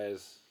Girls,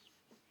 guys.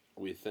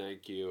 We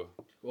thank you.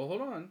 Well,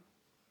 hold on.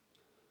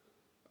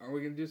 Are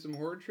we gonna do some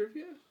horror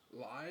trivia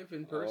live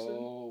in person?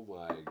 Oh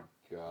my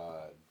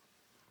god!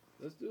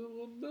 Let's do a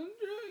little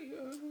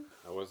dungeon.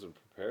 I wasn't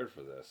prepared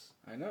for this.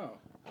 I know.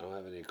 I don't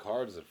have any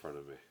cards in front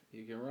of me.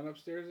 You can run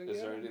upstairs and Is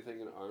get there them.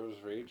 anything in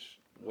arm's reach?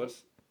 Nope.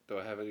 Do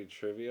I have any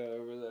trivia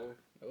over there?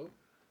 Nope.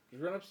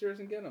 Just run upstairs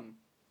and get them.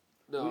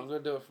 No, I'm gonna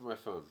do it from my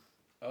phone.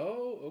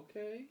 Oh,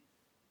 okay.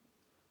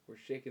 We're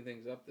shaking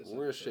things up this We're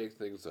gonna episode. shake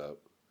things up.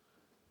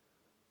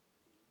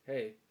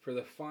 Hey, for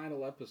the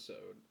final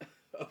episode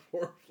of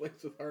Horror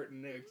Flicks with Art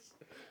and Nix,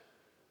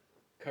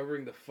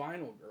 covering the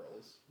final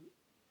girls,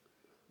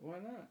 why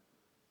not?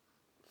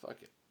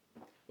 Fuck it.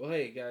 Well,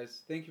 hey,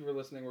 guys, thank you for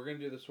listening. We're going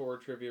to do this horror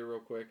trivia real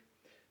quick.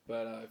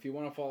 But if you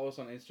want to follow us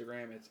on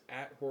Instagram, it's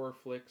at Horror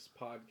Flicks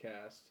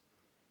Podcast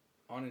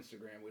on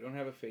Instagram. We don't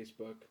have a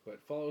Facebook,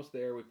 but follow us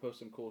there. We post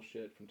some cool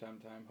shit from time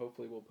to time.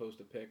 Hopefully we'll post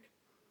a pic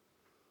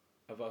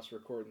of us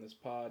recording this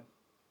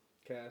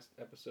podcast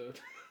episode.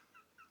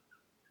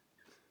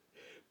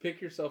 Pick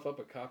yourself up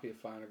a copy of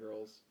Final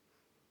Girls.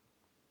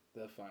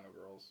 The Final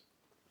Girls.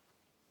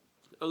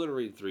 I'm gonna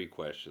read 3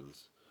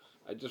 questions.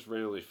 I just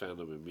randomly found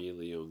them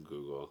immediately on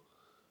Google.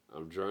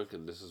 I'm drunk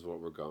and this is what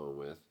we're going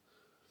with.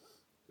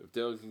 If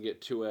Dylan can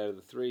get 2 out of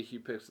the 3, he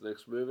picks the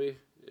next movie.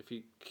 If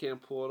he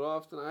can't pull it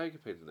off, then I can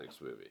pick the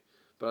next movie.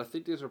 But I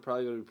think these are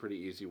probably going to be pretty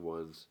easy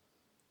ones,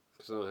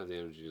 because I don't have the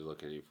energy to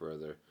look any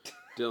further.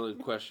 Dylan,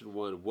 question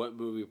 1. What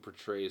movie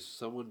portrays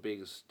someone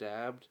being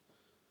stabbed?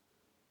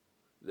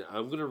 Now,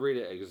 I'm going to read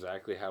it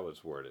exactly how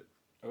it's worded.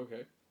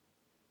 Okay.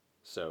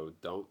 So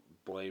don't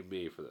blame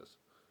me for this.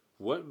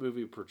 What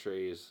movie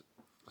portrays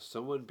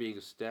someone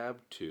being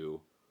stabbed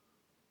to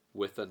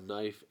with a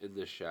knife in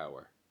the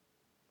shower?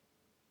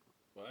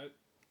 What?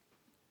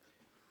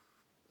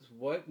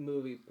 What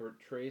movie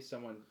portrays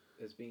someone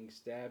as being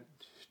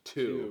stabbed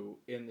to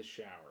in the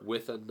shower?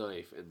 With a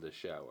knife in the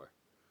shower.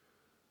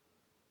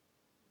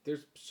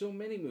 There's so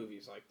many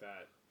movies like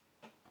that.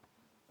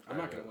 I'm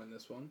not going to win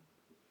this one.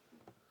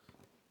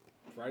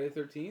 Friday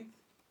the 13th?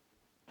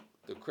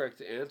 The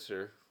correct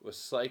answer was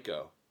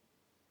Psycho.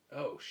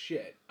 Oh,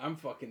 shit. I'm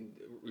fucking...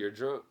 You're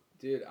drunk.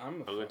 Dude,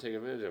 I'm going to take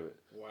advantage of it.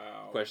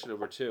 Wow. Question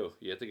number 2.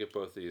 You have to get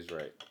both of these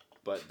right.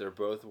 But they're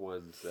both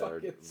ones that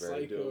are Fucking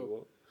very Psycho.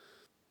 doable.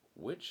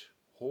 Which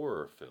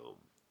horror film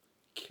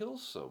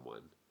kills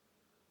someone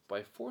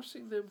by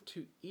forcing them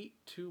to eat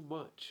too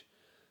much?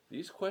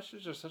 These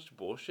questions are such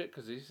bullshit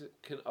because these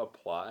can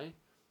apply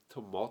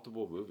to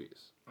multiple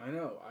movies. I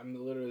know. I'm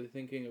literally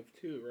thinking of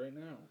 2 right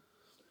now.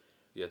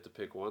 You have to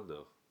pick one,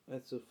 though.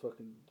 That's a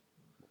fucking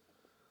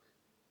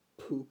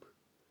poop.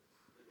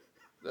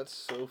 That's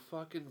so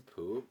fucking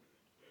poop.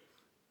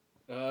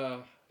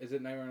 Is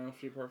it Nightmare on Elm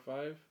Street Part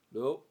 5?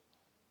 Nope.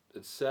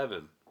 It's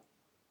 7.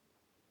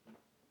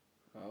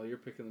 Oh, you're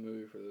picking the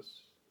movie for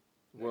this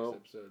next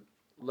episode.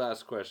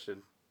 Last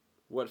question.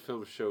 What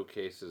film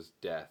showcases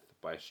death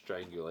by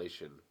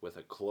strangulation with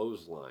a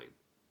clothesline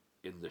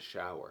in the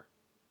shower?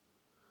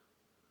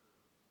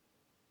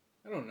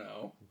 I don't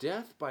know.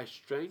 Death by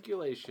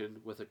strangulation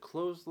with a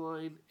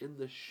clothesline in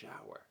the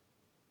shower.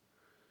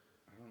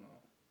 I don't know.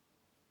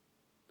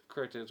 The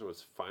correct answer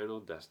was Final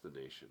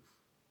Destination.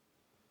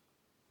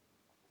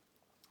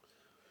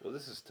 Well,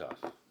 this is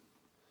tough.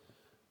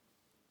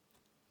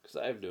 Because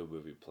I have no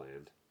movie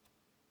planned.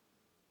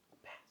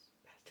 Pass.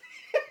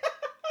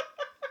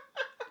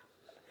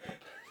 I know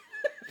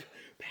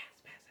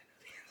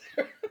the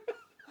answer.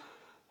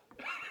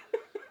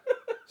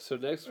 So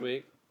next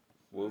week,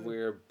 when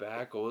we're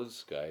back on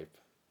Skype,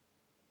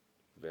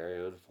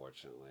 very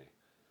unfortunately.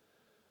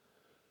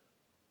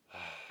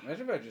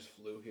 Imagine if I just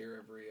flew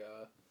here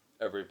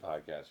Every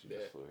podcast you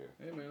just flew here.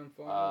 Hey man, I'm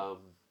flying.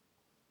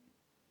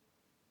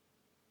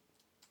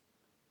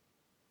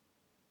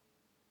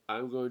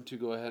 I'm going to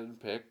go ahead and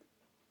pick,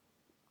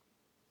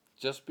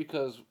 just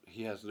because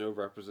he has no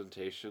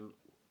representation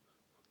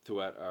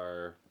throughout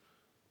our,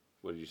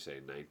 what did you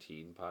say,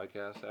 19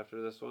 podcasts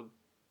after this one?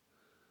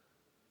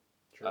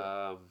 Sure.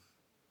 I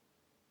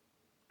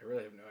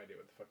really have no idea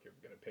what the fuck you're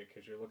going to pick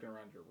because you're looking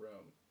around your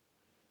room.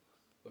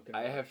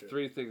 I have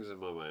 3 things in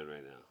my mind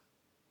right now.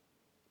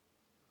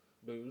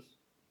 Booze.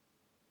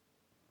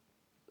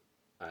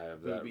 I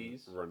have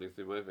Boobies. that running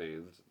through my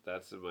veins.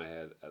 That's in my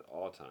head at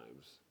all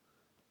times.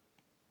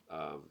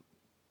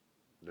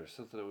 There's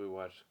something that we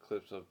watched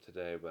clips of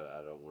today, but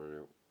I don't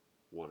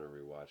want to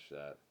rewatch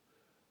that.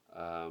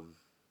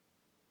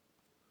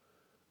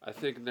 I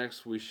think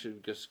next we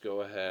should just go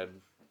ahead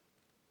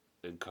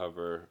and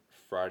cover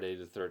Friday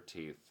the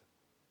 13th.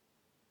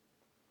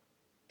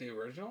 The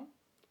original?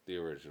 The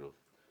original.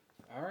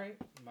 All right.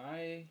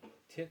 My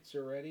tits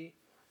are ready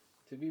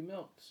to be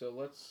milked. So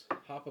let's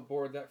hop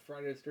aboard that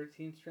Friday the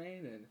 13th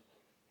train and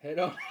head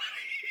on.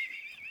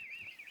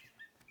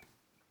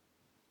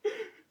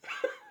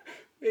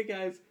 Hey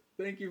guys,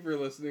 thank you for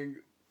listening.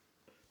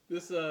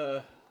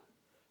 I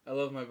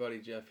love my buddy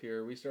Jeff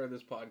here. We started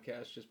this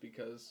podcast just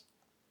because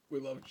we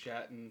love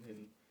chatting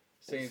and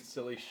saying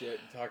silly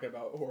shit and talking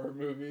about horror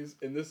movies.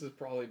 And this has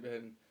probably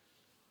been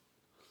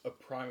a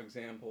prime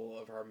example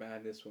of our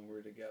madness when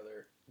we're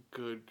together.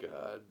 Good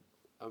God.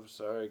 I'm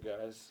sorry,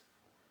 guys.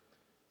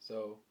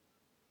 So,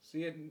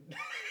 see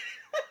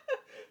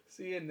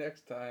you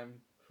next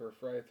time for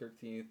Friday the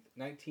 13th,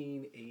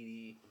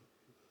 1980,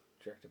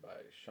 directed by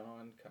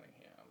Sean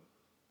Cunningham.